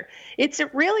each other. It's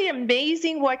really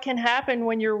amazing what can happen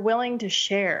when you're willing to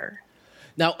share.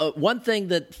 Now, one thing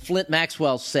that Flint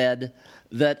Maxwell said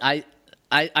that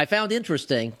I found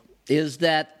interesting is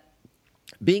that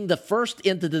being the first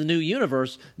into the new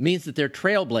universe means that they're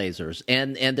trailblazers,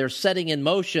 and they're setting in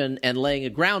motion and laying a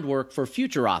groundwork for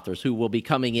future authors who will be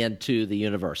coming into the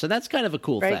universe. And that's kind of a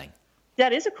cool thing.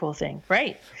 That is a cool thing,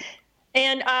 right?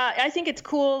 And I think it's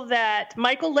cool that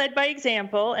Michael led by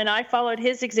example, and I followed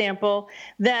his example,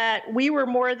 that we were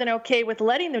more than okay with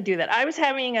letting them do that. I was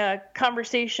having a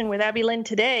conversation with Abby Lynn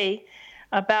today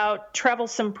about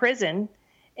Troublesome Prison,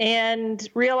 and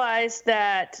realized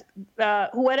that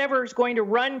whoever is going to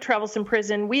run Troublesome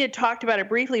Prison, we had talked about it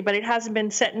briefly, but it hasn't been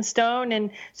set in stone,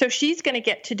 and so she's going to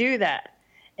get to do that.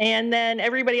 And then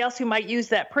everybody else who might use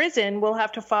that prison will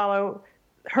have to follow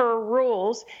her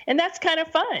rules, and that's kind of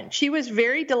fun. She was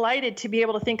very delighted to be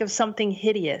able to think of something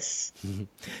hideous. Mm-hmm.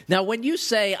 Now, when you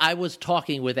say I was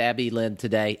talking with Abby Lynn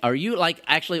today, are you like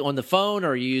actually on the phone, or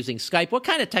are you using Skype? What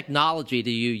kind of technology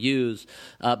do you use?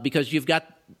 Because you've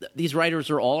got these writers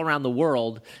are all around the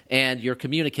world, and you're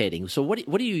communicating. So what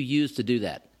do you use to do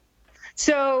that?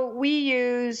 So we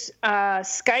use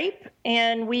Skype,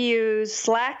 and we use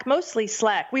Slack, mostly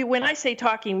Slack. When I say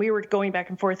talking, we were going back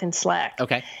and forth in Slack.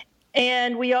 Okay.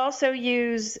 And we also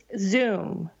use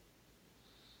Zoom.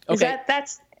 Okay.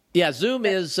 Yeah, Zoom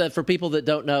is, for people that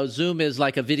don't know, Zoom is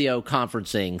like a video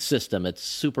conferencing system. It's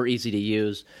super easy to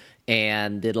use,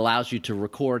 and it allows you to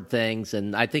record things,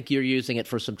 and I think you're using it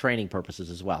for some training purposes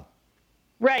as well.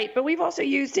 Right, but we've also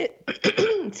used it,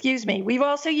 excuse me, we've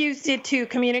also used it to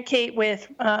communicate with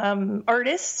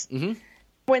artists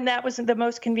when that was the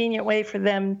most convenient way for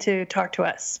them to talk to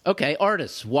us. Okay,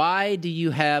 artists. Why do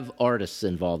you have artists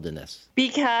involved in this?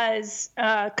 Because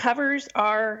covers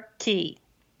are key.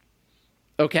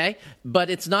 Okay, but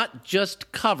it's not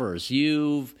just covers.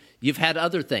 You've had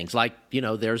other things like,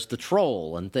 there's the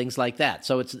troll and things like that.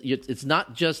 So it's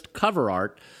not just cover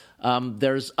art.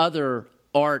 There's other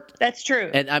art. That's true.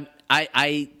 And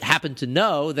I happen to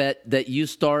know that you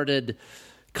started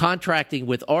contracting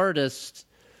with artists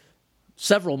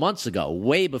several months ago,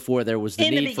 way before there was the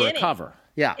need for a cover.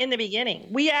 Yeah. In the beginning.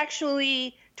 We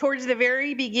actually, towards the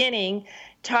very beginning,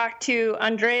 talked to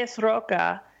Andreas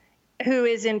Roca, who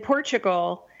is in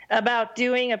Portugal, about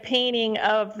doing a painting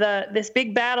of this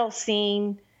big battle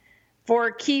scene for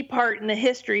a key part in the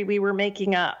history we were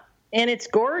making up. And it's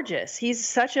gorgeous. He's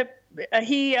such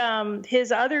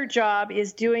his other job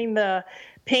is doing the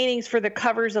paintings for the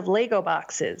covers of Lego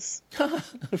boxes.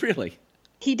 Really?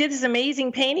 He did this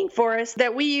amazing painting for us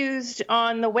that we used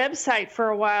on the website for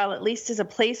a while, at least as a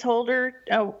placeholder.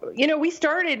 We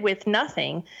started with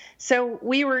nothing. So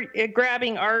we were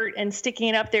grabbing art and sticking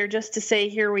it up there just to say,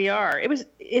 here we are.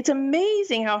 It's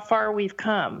amazing how far we've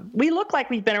come. We look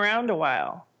like we've been around a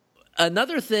while.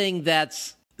 Another thing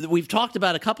that we've talked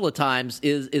about a couple of times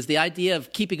is the idea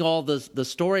of keeping all the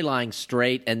storyline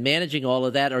straight and managing all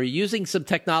of that. Are you using some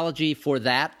technology for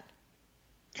that?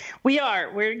 We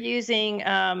are. We're using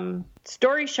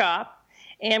Story Shop,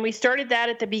 and we started that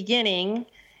at the beginning.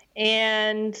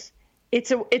 And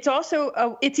it's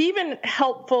even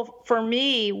helpful for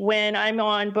me when I'm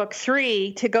on book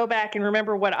 3 to go back and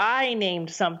remember what I named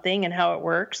something and how it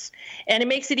works. And it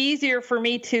makes it easier for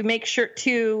me to make sure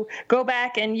to go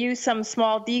back and use some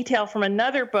small detail from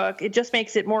another book. It just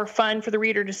makes it more fun for the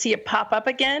reader to see it pop up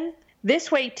again. This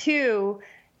way, too,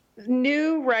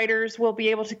 new writers will be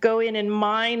able to go in and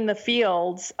mine the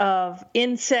fields of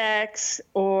insects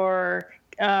or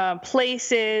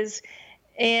places,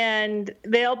 and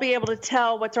they'll be able to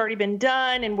tell what's already been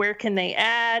done and where can they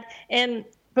add. And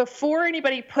before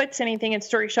anybody puts anything in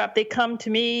Story Shop, they come to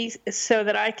me so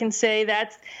that I can say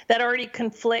that already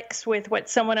conflicts with what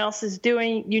someone else is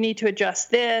doing. You need to adjust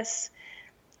this.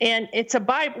 And it's a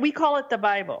Bible. We call it the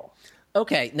Bible.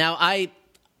 Okay. Now,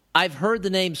 I've heard the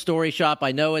name Story Shop.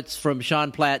 I know it's from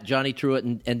Sean Platt, Johnny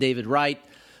Truitt, and David Wright,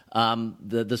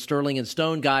 the Sterling and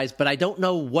Stone guys, but I don't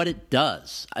know what it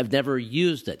does. I've never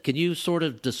used it. Can you sort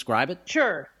of describe it?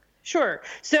 Sure.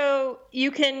 So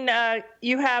you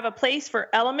have a place for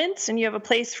elements and you have a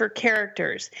place for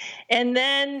characters. And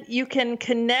then you can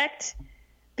connect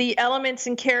the elements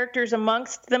and characters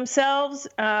amongst themselves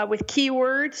with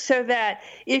keywords so that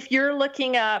if you're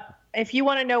looking up, if you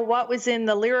want to know what was in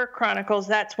the Lyra Chronicles,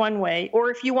 that's one way. Or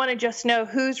if you want to just know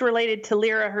who's related to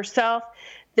Lyra herself,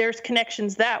 there's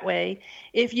connections that way.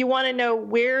 If you want to know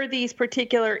where these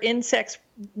particular insects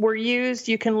were used,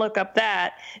 you can look up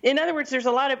that. In other words, there's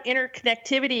a lot of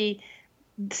interconnectivity,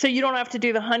 so you don't have to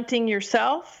do the hunting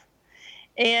yourself.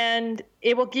 And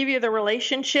it will give you the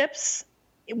relationships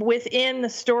within the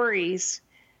stories.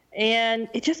 And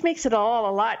it just makes it all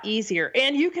a lot easier.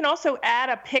 And you can also add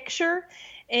a picture.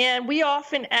 And we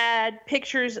often add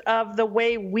pictures of the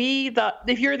way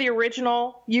if you're the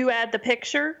original, you add the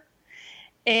picture.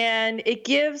 And it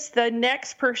gives the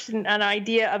next person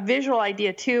a visual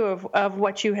idea, too, of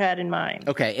what you had in mind.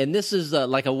 Okay, and this is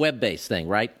like a web-based thing,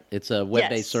 right? It's a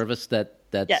web-based service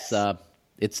that's yes.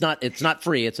 It's not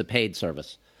free. It's a paid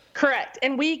service. Correct.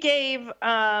 And we gave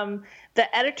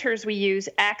the editors we use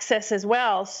access as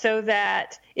well, so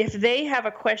that if they have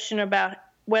a question about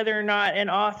whether or not an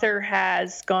author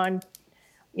has gone,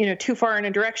 too far in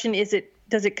a direction,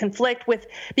 does it conflict with,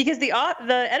 because the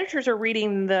editors are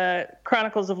reading the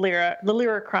Chronicles of Lyra, the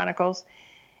Lyra Chronicles,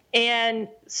 and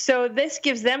so this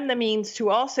gives them the means to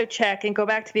also check and go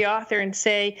back to the author and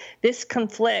say, this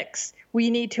conflicts, we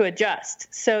need to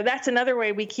adjust. So that's another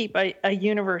way we keep a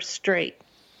universe straight.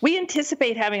 We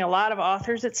anticipate having a lot of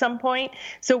authors at some point,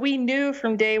 so we knew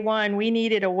from day one we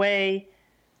needed a way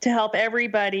to help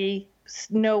everybody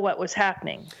know what was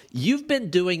happening. You've been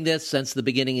doing this since the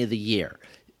beginning of the year.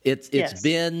 It's Yes.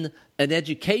 been an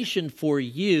education for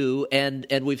you, and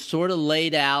we've sort of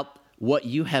laid out what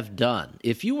you have done.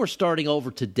 If you were starting over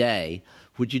today,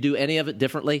 would you do any of it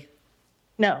differently?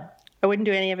 No, I wouldn't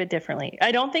do any of it differently.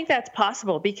 I don't think that's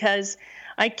possible, because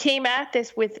I came at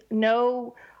this with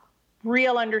no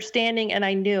real understanding, and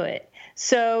I knew it.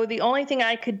 So the only thing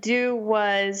I could do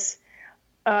was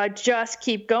just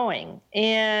keep going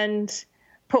and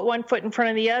put one foot in front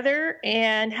of the other,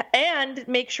 and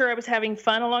make sure I was having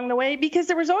fun along the way, because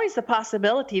there was always the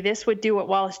possibility this would do what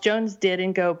Wallace Jones did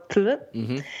and go plop.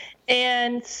 Mm-hmm.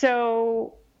 And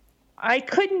so I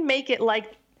couldn't make it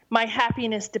like my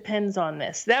happiness depends on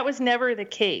this. That was never the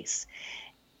case.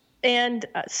 And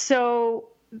so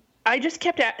I just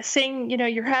kept saying,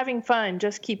 you're having fun,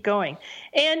 just keep going.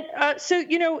 And so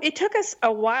it took us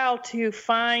a while to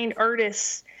find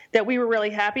artists that we were really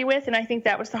happy with, and I think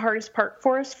that was the hardest part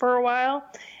for us for a while.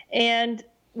 And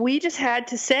we just had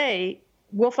to say,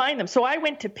 we'll find them. So I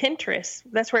went to Pinterest.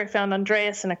 That's where I found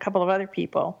Andreas and a couple of other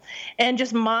people, and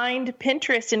just mined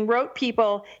Pinterest and wrote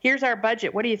people, here's our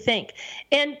budget, what do you think?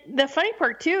 And the funny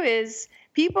part, too, is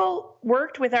people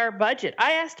worked with our budget.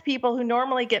 I asked people who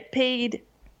normally get paid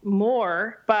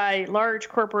more by large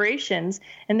corporations,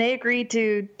 and they agreed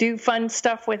to do fun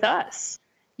stuff with us.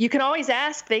 You can always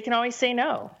ask, they can always say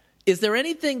no. Is there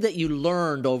anything that you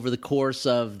learned over the course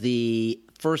of the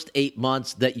first 8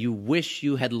 months that you wish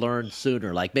you had learned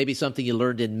sooner? Like maybe something you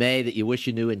learned in May that you wish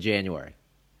you knew in January?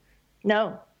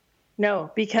 No,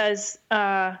 because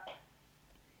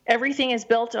everything is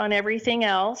built on everything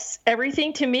else.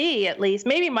 Everything, to me at least,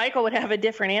 maybe Michael would have a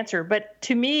different answer, but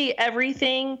to me,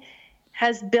 everything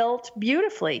has built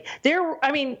beautifully. There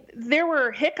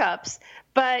were hiccups,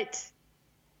 but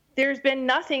there's been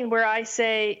nothing where I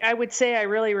would say I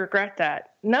really regret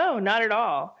that. No, not at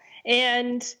all.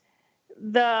 And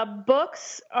the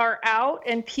books are out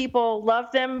and people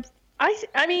love them.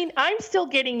 I mean, I'm still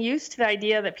getting used to the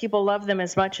idea that people love them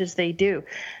as much as they do.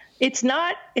 It's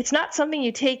not something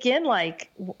you take in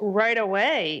like right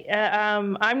away.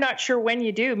 I'm not sure when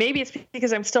you do. Maybe it's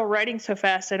because I'm still writing so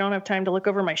fast I don't have time to look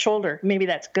over my shoulder. Maybe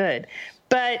that's good.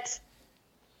 But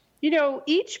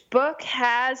each book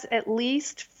has at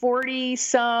least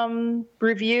 40-some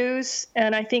reviews,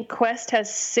 and I think Quest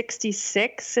has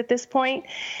 66 at this point.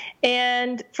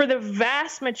 And for the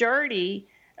vast majority,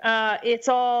 it's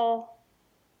all,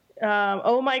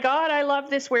 oh my God, I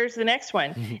love this. Where's the next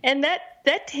one? Mm-hmm. And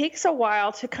that takes a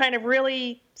while to kind of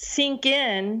really sink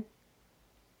in.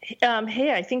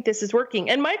 Hey, I think this is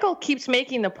working. And Michael keeps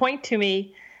making the point to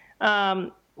me,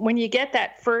 when you get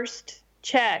that first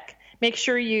check, make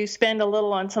sure you spend a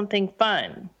little on something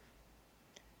fun.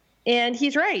 And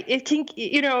he's right. It can,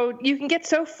 you can get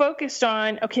so focused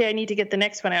on, okay, I need to get the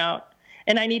next one out,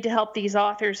 and I need to help these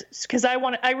authors, because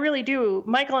I really do.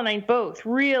 Michael and I both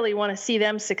really want to see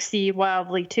them succeed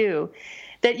wildly too,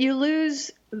 that you lose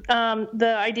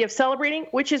the idea of celebrating,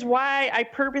 which is why I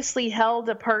purposely held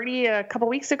a party a couple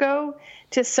weeks ago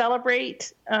to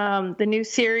celebrate the new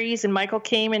series. And Michael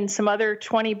came, and some other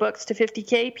 20 books to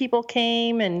 50K people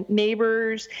came, and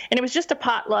neighbors. And it was just a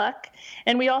potluck.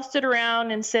 And we all stood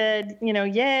around and said,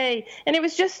 yay. And it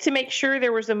was just to make sure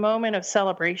there was a moment of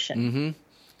celebration. Mm-hmm.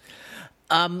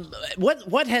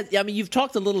 You've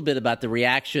talked a little bit about the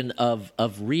reaction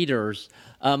of readers,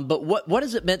 but what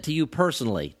has it meant to you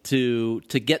personally to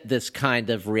get this kind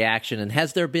of reaction? And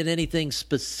has there been anything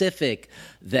specific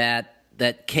that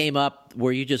came up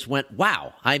where you just went,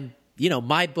 wow,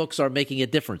 my books are making a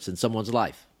difference in someone's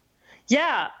life?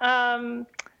 Yeah.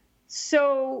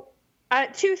 So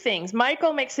two things.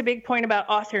 Michael makes a big point about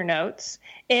author notes,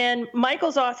 and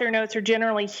Michael's author notes are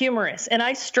generally humorous. And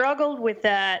I struggled with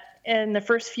that in the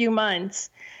first few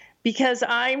months, because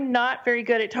I'm not very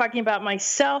good at talking about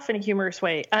myself in a humorous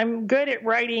way. I'm good at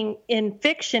writing in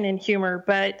fiction in humor,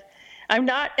 but I'm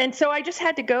not. And so I just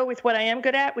had to go with what I am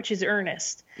good at, which is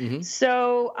earnest. Mm-hmm.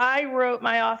 So I wrote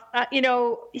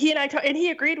he and I talked, and he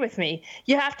agreed with me.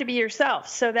 You have to be yourself.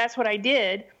 So that's what I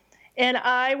did. And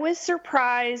I was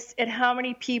surprised at how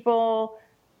many people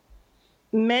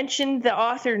mentioned the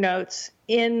author notes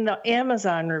in the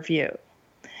Amazon review.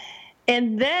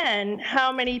 And then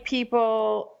how many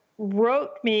people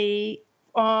wrote me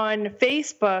on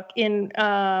Facebook in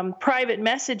private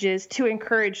messages to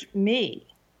encourage me.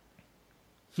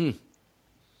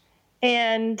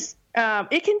 And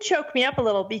it can choke me up a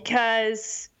little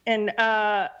because, and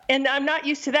I'm not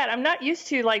used to that. I'm not used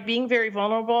to like being very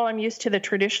vulnerable. I'm used to the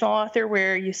traditional author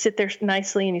where you sit there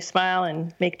nicely and you smile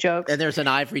and make jokes. And there's an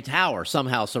ivory tower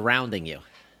somehow surrounding you.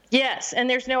 Yes, and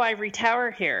there's no ivory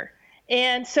tower here.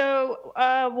 And so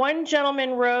one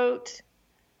gentleman wrote,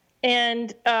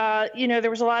 and, there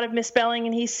was a lot of misspelling,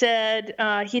 and he said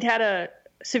he'd had a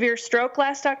severe stroke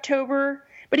last October,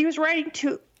 but he was writing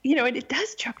to, and it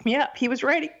does choke me up. He was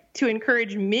writing to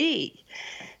encourage me.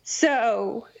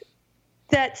 So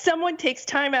that someone takes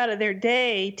time out of their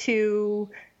day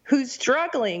who's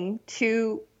struggling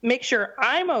to make sure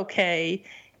I'm okay.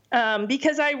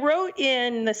 Because I wrote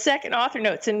in the second author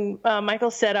notes, and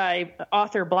Michael said I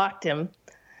author blocked him,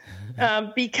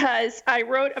 because I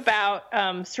wrote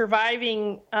about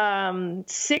surviving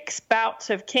 6 bouts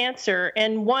of cancer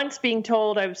and once being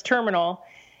told I was terminal,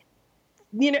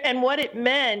 and what it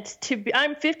meant to be.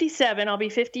 I'm 57. I'll be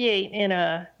 58 in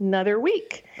another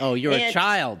week. Oh, you're a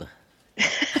child.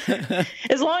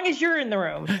 As long as you're in the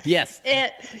room. Yes.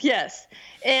 Yes.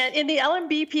 And in the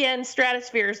LMBPN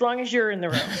stratosphere, as long as you're in the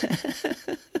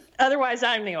room. Otherwise,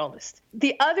 I'm the oldest.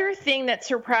 The other thing that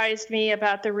surprised me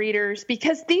about the readers,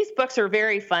 because these books are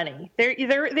very funny. They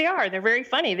are. They're very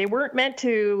funny. They weren't meant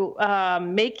to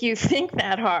make you think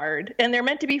that hard, and they're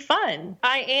meant to be fun.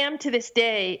 I am, to this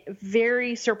day,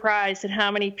 very surprised at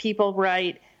how many people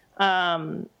write,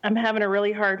 I'm having a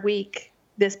really hard week.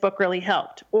 This book really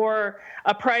helped. Or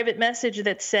a private message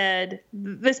that said,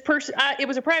 this person, it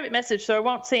was a private message, so I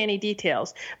won't say any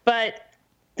details, but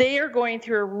they are going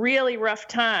through a really rough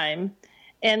time,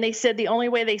 and they said the only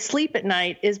way they sleep at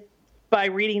night is by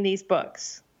reading these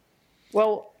books.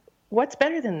 Well, what's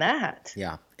better than that?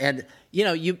 Yeah. And,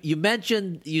 you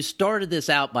mentioned you started this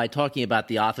out by talking about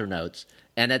the author notes,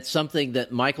 and it's something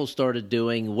that Michael started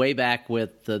doing way back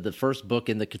with the first book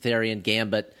in the Catherian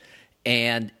Gambit,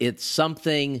 and it's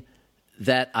something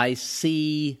that I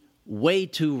see way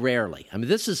too rarely. I mean,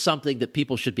 this is something that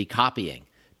people should be copying,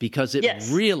 because it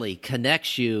really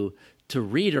connects you to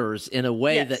readers in a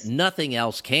way that nothing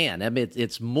else can. I mean,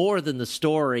 it's more than the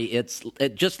story. It's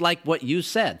just like what you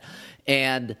said.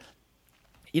 And,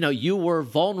 you were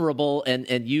vulnerable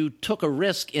and you took a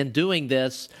risk in doing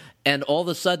this, and all of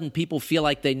a sudden people feel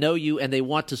like they know you and they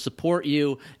want to support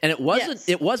you. And it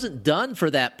wasn't done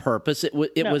for that purpose. It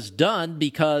was done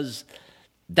because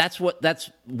that's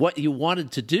what you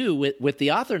wanted to do with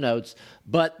the author notes.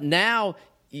 But now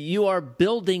you are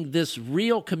building this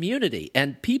real community,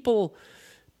 and people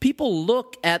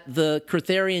look at the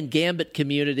Catherian Gambit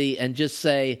community and just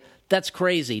say, that's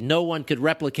crazy. No one could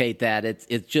replicate that. It's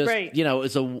just,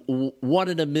 it's a one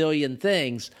in a million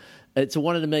things. It's a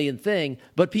one in a million thing,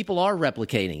 but people are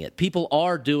replicating it. People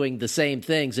are doing the same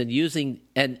things and using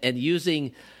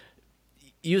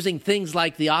things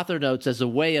like the author notes as a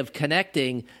way of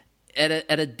connecting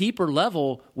at a deeper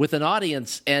level with an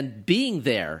audience and being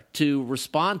there to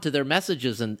respond to their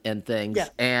messages and things. Yeah.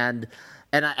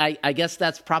 And I guess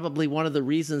that's probably one of the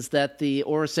reasons that the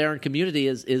Orosarian community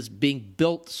is being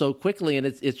built so quickly, and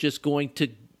it's just going to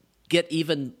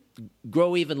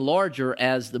grow even larger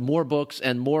as the more books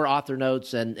and more author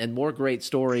notes and more great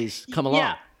stories come along.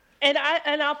 Yeah.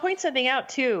 And I'll point something out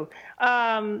too.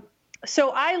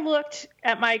 So I looked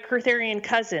at my Catherian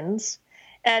cousins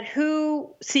at who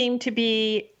seemed to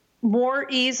be more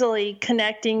easily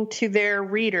connecting to their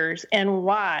readers and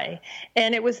why.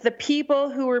 And it was the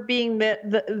people who were being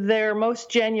their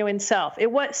most genuine self.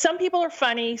 Some people are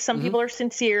funny, some people are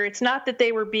sincere. It's not that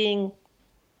they were being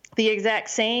the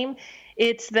exact same.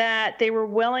 It's that they were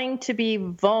willing to be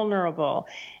vulnerable.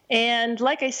 And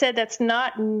like I said, that's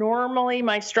not normally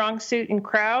my strong suit in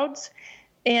crowds.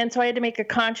 And so I had to make a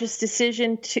conscious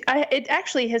decision it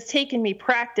actually has taken me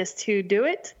practice to do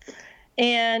it.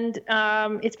 And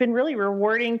it's been really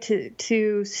rewarding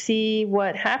to see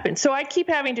what happens. So I keep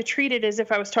having to treat it as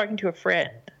if I was talking to a friend,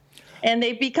 and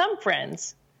they've become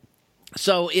friends.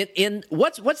 So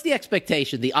what's the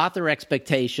expectation, the author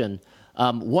expectation?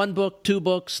 1 book, 2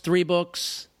 books, 3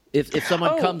 books, if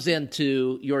someone comes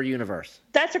into your universe?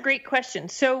 That's a great question.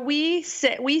 So we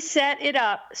set it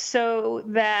up so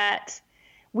that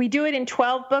we do it in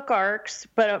 12-book arcs,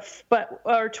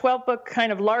 or 12-book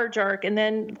kind of large arc, and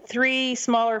then 3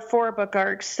 smaller 4-book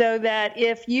arcs, so that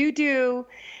if you do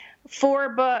 4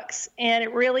 books and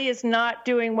it really is not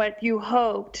doing what you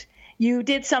hoped, you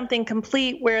did something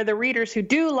complete where the readers who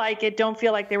do like it don't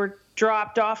feel like they were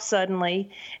dropped off suddenly.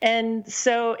 And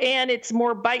it's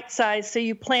more bite-sized, so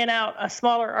you plan out a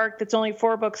smaller arc that's only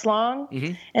 4 books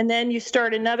long, and then you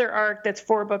start another arc that's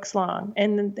 4 books long,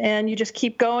 and you just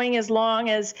keep going as long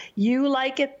as you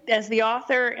like it as the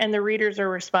author and the readers are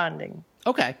responding.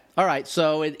 Okay. All right.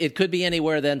 So it could be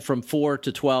anywhere then from 4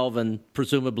 to 12 and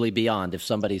presumably beyond if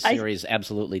somebody's series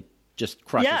absolutely just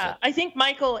crushes it. Yeah. I think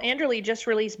Michael Anderle just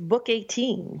released book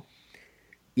 18.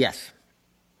 Yes.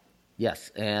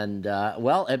 And,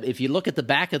 if you look at the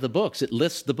back of the books, it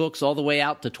lists the books all the way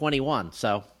out to 21.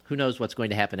 So who knows what's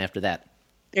going to happen after that.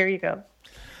 There you go.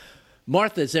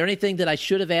 Martha, is there anything that I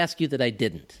should have asked you that I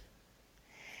didn't?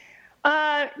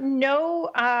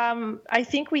 No, I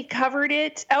think we covered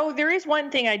it. Oh, there is one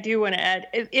thing I do want to add.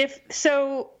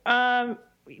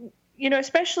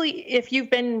 Especially if you've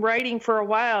been writing for a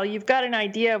while, you've got an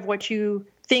idea of what you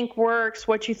think works,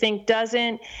 what you think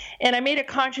doesn't. And I made a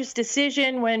conscious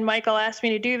decision when Michael asked me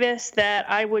to do this that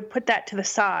I would put that to the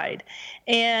side.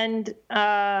 And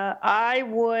I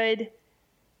would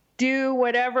do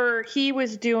whatever he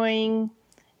was doing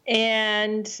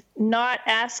and not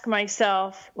ask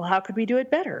myself, well, how could we do it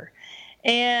better?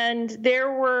 And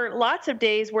there were lots of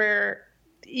days where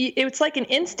it's like an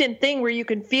instant thing where you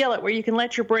can feel it, where you can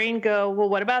let your brain go, well,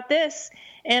 what about this?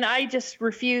 And I just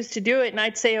refused to do it, and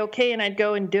I'd say, okay, and I'd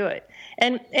go and do it.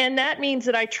 And that means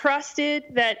that I trusted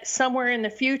that somewhere in the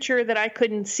future that I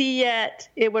couldn't see yet,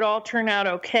 it would all turn out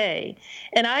okay.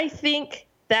 And I think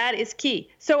that is key.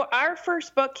 So our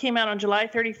first book came out on July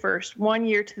 31st, 1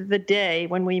 year to the day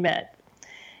when we met.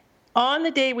 On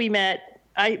the day we met,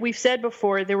 we've said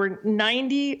before, there were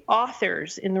 90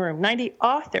 authors in the room, 90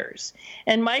 authors.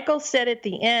 And Michael said at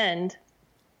the end,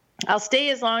 I'll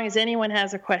stay as long as anyone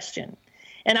has a question.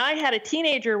 And I had a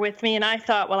teenager with me, and I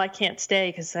thought, well, I can't stay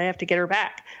because I have to get her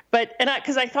back.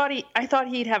 Because I thought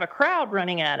he'd have a crowd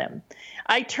running at him.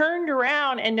 I turned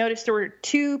around and noticed there were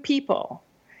 2 people.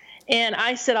 And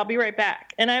I said, I'll be right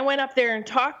back. And I went up there and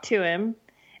talked to him.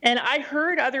 And I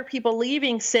heard other people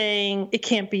leaving saying, it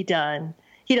can't be done.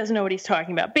 He doesn't know what he's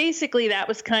talking about. Basically, that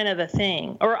was kind of the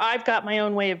thing. Or I've got my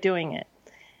own way of doing it.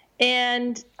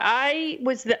 And I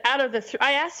was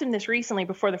I asked him this recently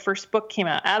before the first book came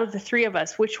out. Out of the 3 of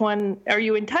us, which one are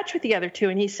you in touch with the other 2?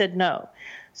 And he said no.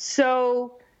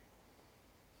 So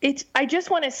I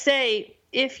just want to say,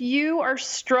 if you are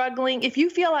struggling, if you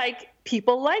feel like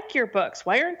people like your books,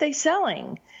 why aren't they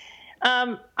selling?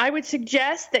 I would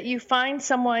suggest that you find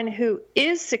someone who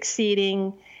is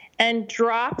succeeding and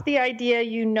drop the idea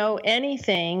you know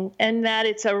anything and that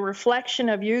it's a reflection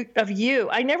of you.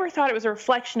 I never thought it was a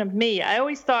reflection of me. I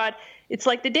always thought it's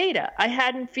like the data. I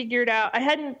hadn't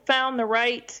found the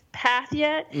right path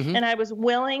yet, and I was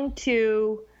willing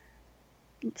to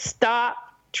stop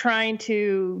trying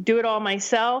to do it all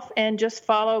myself and just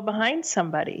follow behind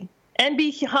somebody and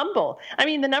be humble. I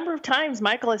mean, the number of times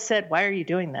Michael has said, why are you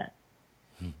doing that?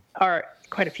 Are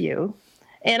quite a few.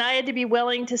 And I had to be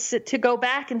willing to go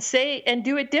back and say and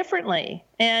do it differently.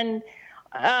 And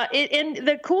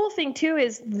the cool thing too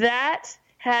is that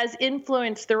has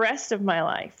influenced the rest of my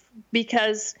life,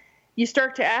 because you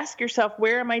start to ask yourself,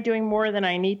 where am I doing more than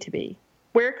I need to be?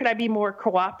 Where could I be more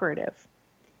cooperative?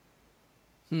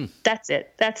 That's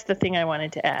it. That's the thing I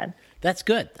wanted to add. That's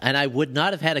good. And I would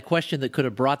not have had a question that could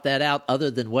have brought that out other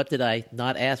than what did I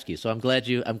not ask you. So I'm glad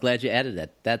you added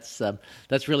that.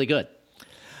 That's really good.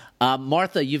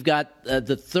 Martha, you've got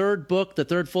the third book, the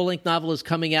third full-length novel is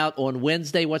coming out on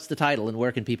Wednesday. What's the title and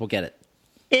where can people get it?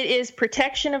 It is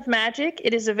Protection of Magic.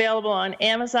 It is available on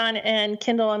Amazon and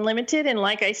Kindle Unlimited. And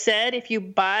like I said, if you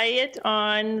buy it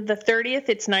on the 30th,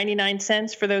 it's 99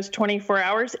 cents for those 24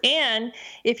 hours. And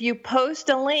if you post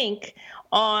a link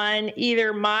on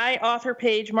either my author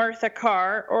page, Martha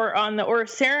Carr, or on the Or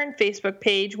Saren Facebook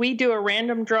page, we do a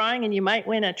random drawing and you might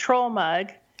win a troll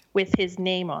mug with his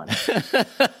name on it.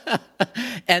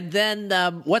 And then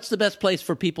what's the best place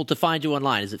for people to find you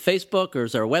online? Is it Facebook or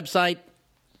is there a website?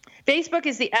 Facebook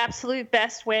is the absolute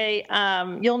best way.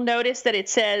 You'll notice that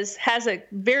it has a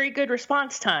very good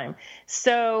response time.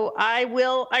 So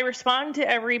I respond to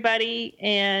everybody,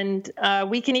 and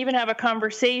we can even have a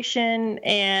conversation.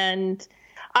 And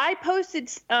I posted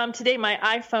today, my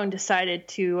iPhone decided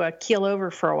to keel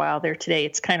over for a while there today.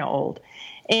 It's kind of old.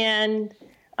 And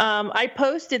I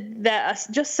posted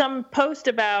just some post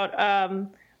about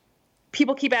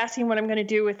people keep asking what I'm going to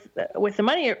do with the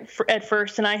money at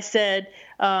first, and I said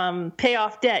pay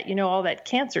off debt, all that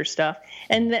cancer stuff.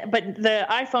 But the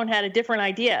iPhone had a different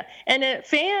idea, and a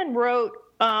fan wrote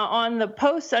on the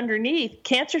posts underneath,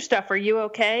 cancer stuff, are you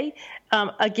okay?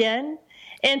 Again.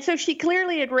 And so she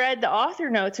clearly had read the author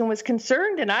notes and was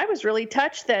concerned. And I was really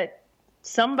touched that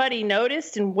somebody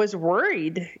noticed and was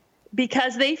worried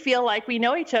because they feel like we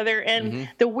know each other. And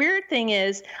the weird thing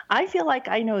is, I feel like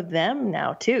I know them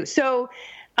now, too. So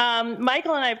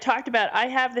Michael and I have talked about, I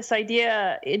have this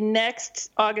idea in next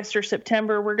August or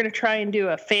September, we're going to try and do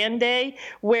a fan day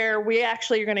where we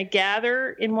actually are going to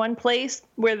gather in one place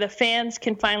where the fans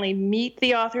can finally meet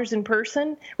the authors in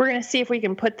person. We're going to see if we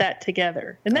can put that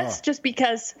together. And that's just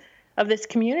because of this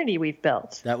community we've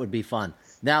built. That would be fun.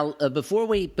 Now, before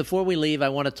we leave, I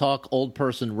want to talk old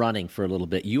person running for a little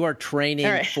bit. You are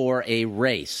training for a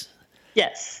race.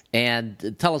 Yes.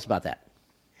 And tell us about that.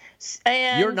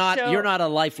 And you're not a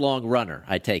lifelong runner,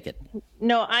 I take it.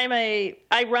 No,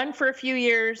 I run for a few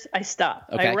years, I stop.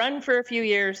 Okay. I run for a few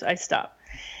years, I stop.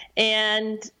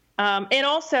 And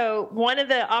also one of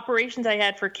the operations I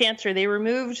had for cancer, they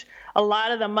removed a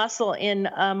lot of the muscle in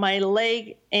my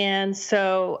leg, and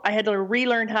so I had to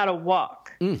relearn how to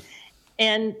walk.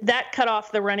 And that cut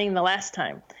off the running the last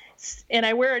time. And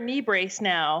I wear a knee brace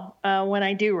now when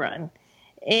I do run.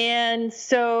 And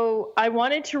so I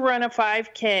wanted to run a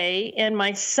 5K, and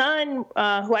my son,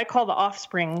 who I call the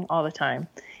offspring all the time,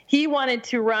 he wanted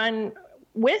to run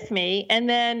with me. And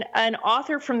then an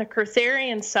author from the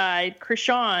Cartharian side,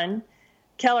 Krishan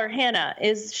Keller-Hanna,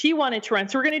 she wanted to run.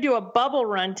 So we're going to do a bubble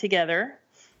run together.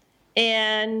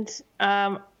 And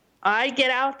I get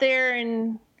out there,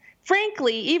 and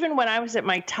frankly, even when I was at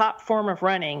my top form of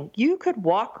running, you could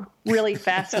walk really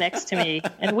fast next to me,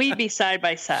 and we'd be side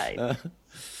by side.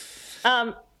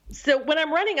 So when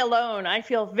I'm running alone, I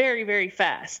feel very, very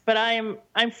fast. But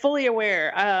I'm fully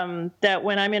aware that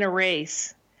when I'm in a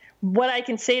race, what I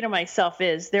can say to myself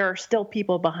is there are still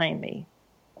people behind me.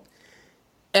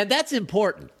 And that's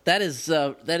important. That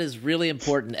is really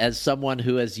important as someone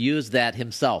who has used that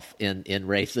himself in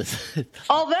races.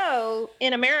 Although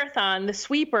in a marathon, the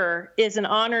sweeper is an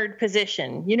honored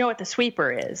position. You know what the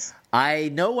sweeper is? I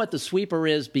know what the sweeper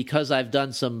is because I've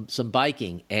done some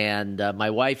biking, and my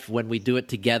wife, when we do it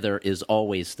together, is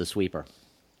always the sweeper.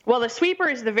 Well, the sweeper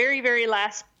is the very, very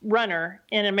last runner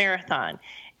in a marathon.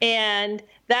 And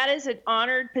that is an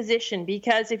honored position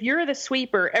because if you're the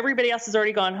sweeper, everybody else has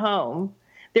already gone home.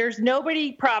 There's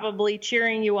nobody probably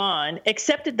cheering you on,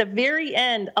 except at the very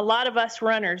end, a lot of us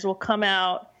runners will come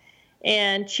out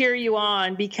and cheer you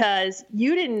on because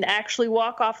you didn't actually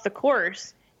walk off the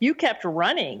course. You kept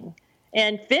running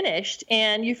and finished,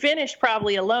 and you finished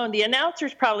probably alone. The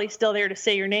announcer's probably still there to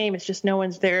say your name. It's just no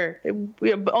one's there.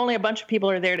 Only a bunch of people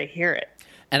are there to hear it.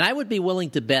 And I would be willing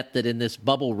to bet that in this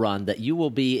bubble run that you will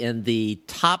be in the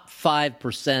top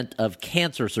 5% of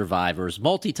cancer survivors,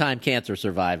 multi-time cancer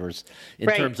survivors, in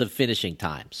terms of finishing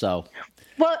time. So,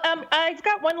 well, I've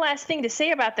got one last thing to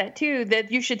say about that, too, that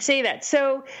you should say that.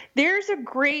 So there's a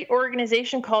great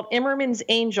organization called Immerman's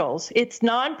Angels. It's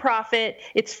nonprofit.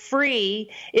 It's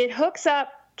free. It hooks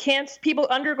up people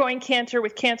undergoing cancer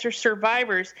with cancer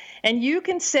survivors. And you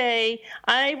can say,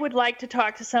 I would like to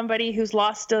talk to somebody who's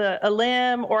lost a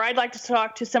limb, or I'd like to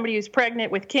talk to somebody who's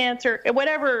pregnant with cancer,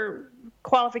 whatever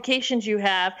qualifications you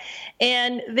have.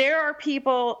 And there are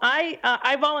people,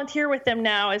 I volunteer with them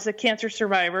now as a cancer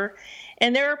survivor.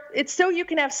 And it's so you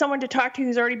can have someone to talk to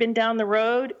who's already been down the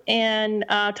road and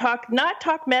not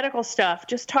talk medical stuff,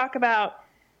 just talk about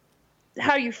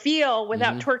how you feel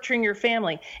without torturing your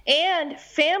family. And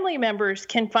family members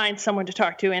can find someone to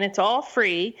talk to, and it's all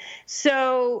free.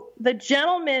 So the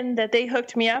gentleman that they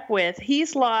hooked me up with,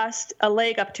 he's lost a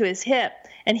leg up to his hip,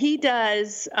 and he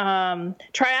does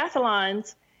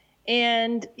triathlons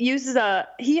and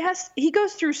he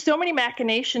goes through so many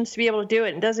machinations to be able to do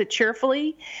it and does it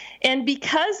cheerfully. And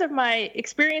because of my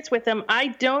experience with him, I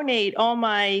donate all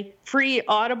my free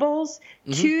audibles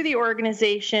to the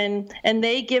organization, and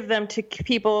they give them to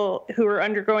people who are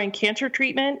undergoing cancer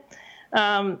treatment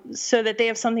so that they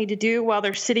have something to do while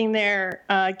they're sitting there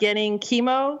getting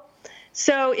chemo.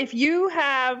 So if you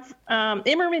have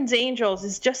Immerman's Angels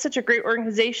is just such a great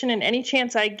organization, and any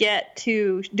chance I get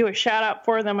to do a shout out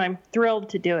for them, I'm thrilled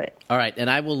to do it. All right, and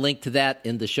I will link to that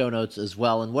in the show notes as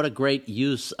well. And what a great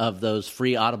use of those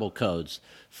free Audible codes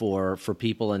for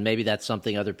people, and maybe that's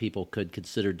something other people could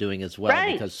consider doing as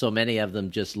well, because so many of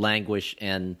them just languish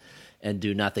and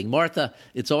do nothing. Martha,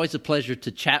 it's always a pleasure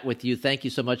to chat with you. Thank you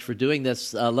so much for doing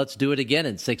this. Let's do it again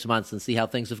in 6 months and see how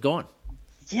things have gone.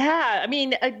 Yeah, I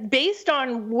mean, based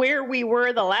on where we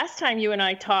were the last time you and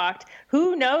I talked,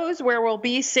 who knows where we'll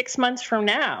be 6 months from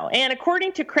now? And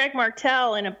according to Craig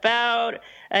Martell, in about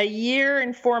a year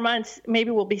and 4 months,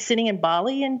 maybe we'll be sitting in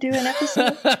Bali and do an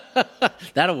episode.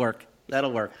 That'll work.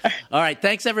 That'll work. All right.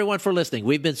 Thanks, everyone, for listening.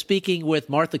 We've been speaking with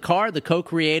Martha Carr, the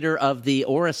co-creator of the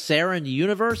Aura Sarin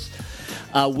universe.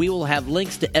 We will have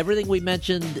links to everything we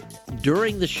mentioned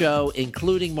during the show,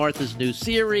 including Martha's new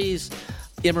series,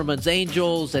 Immerman's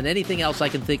Angels, and anything else I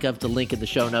can think of to link in the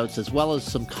show notes, as well as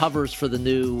some covers for the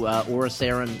new Aura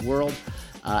Sarin world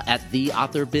at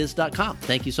theauthorbiz.com.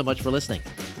 Thank you so much for listening.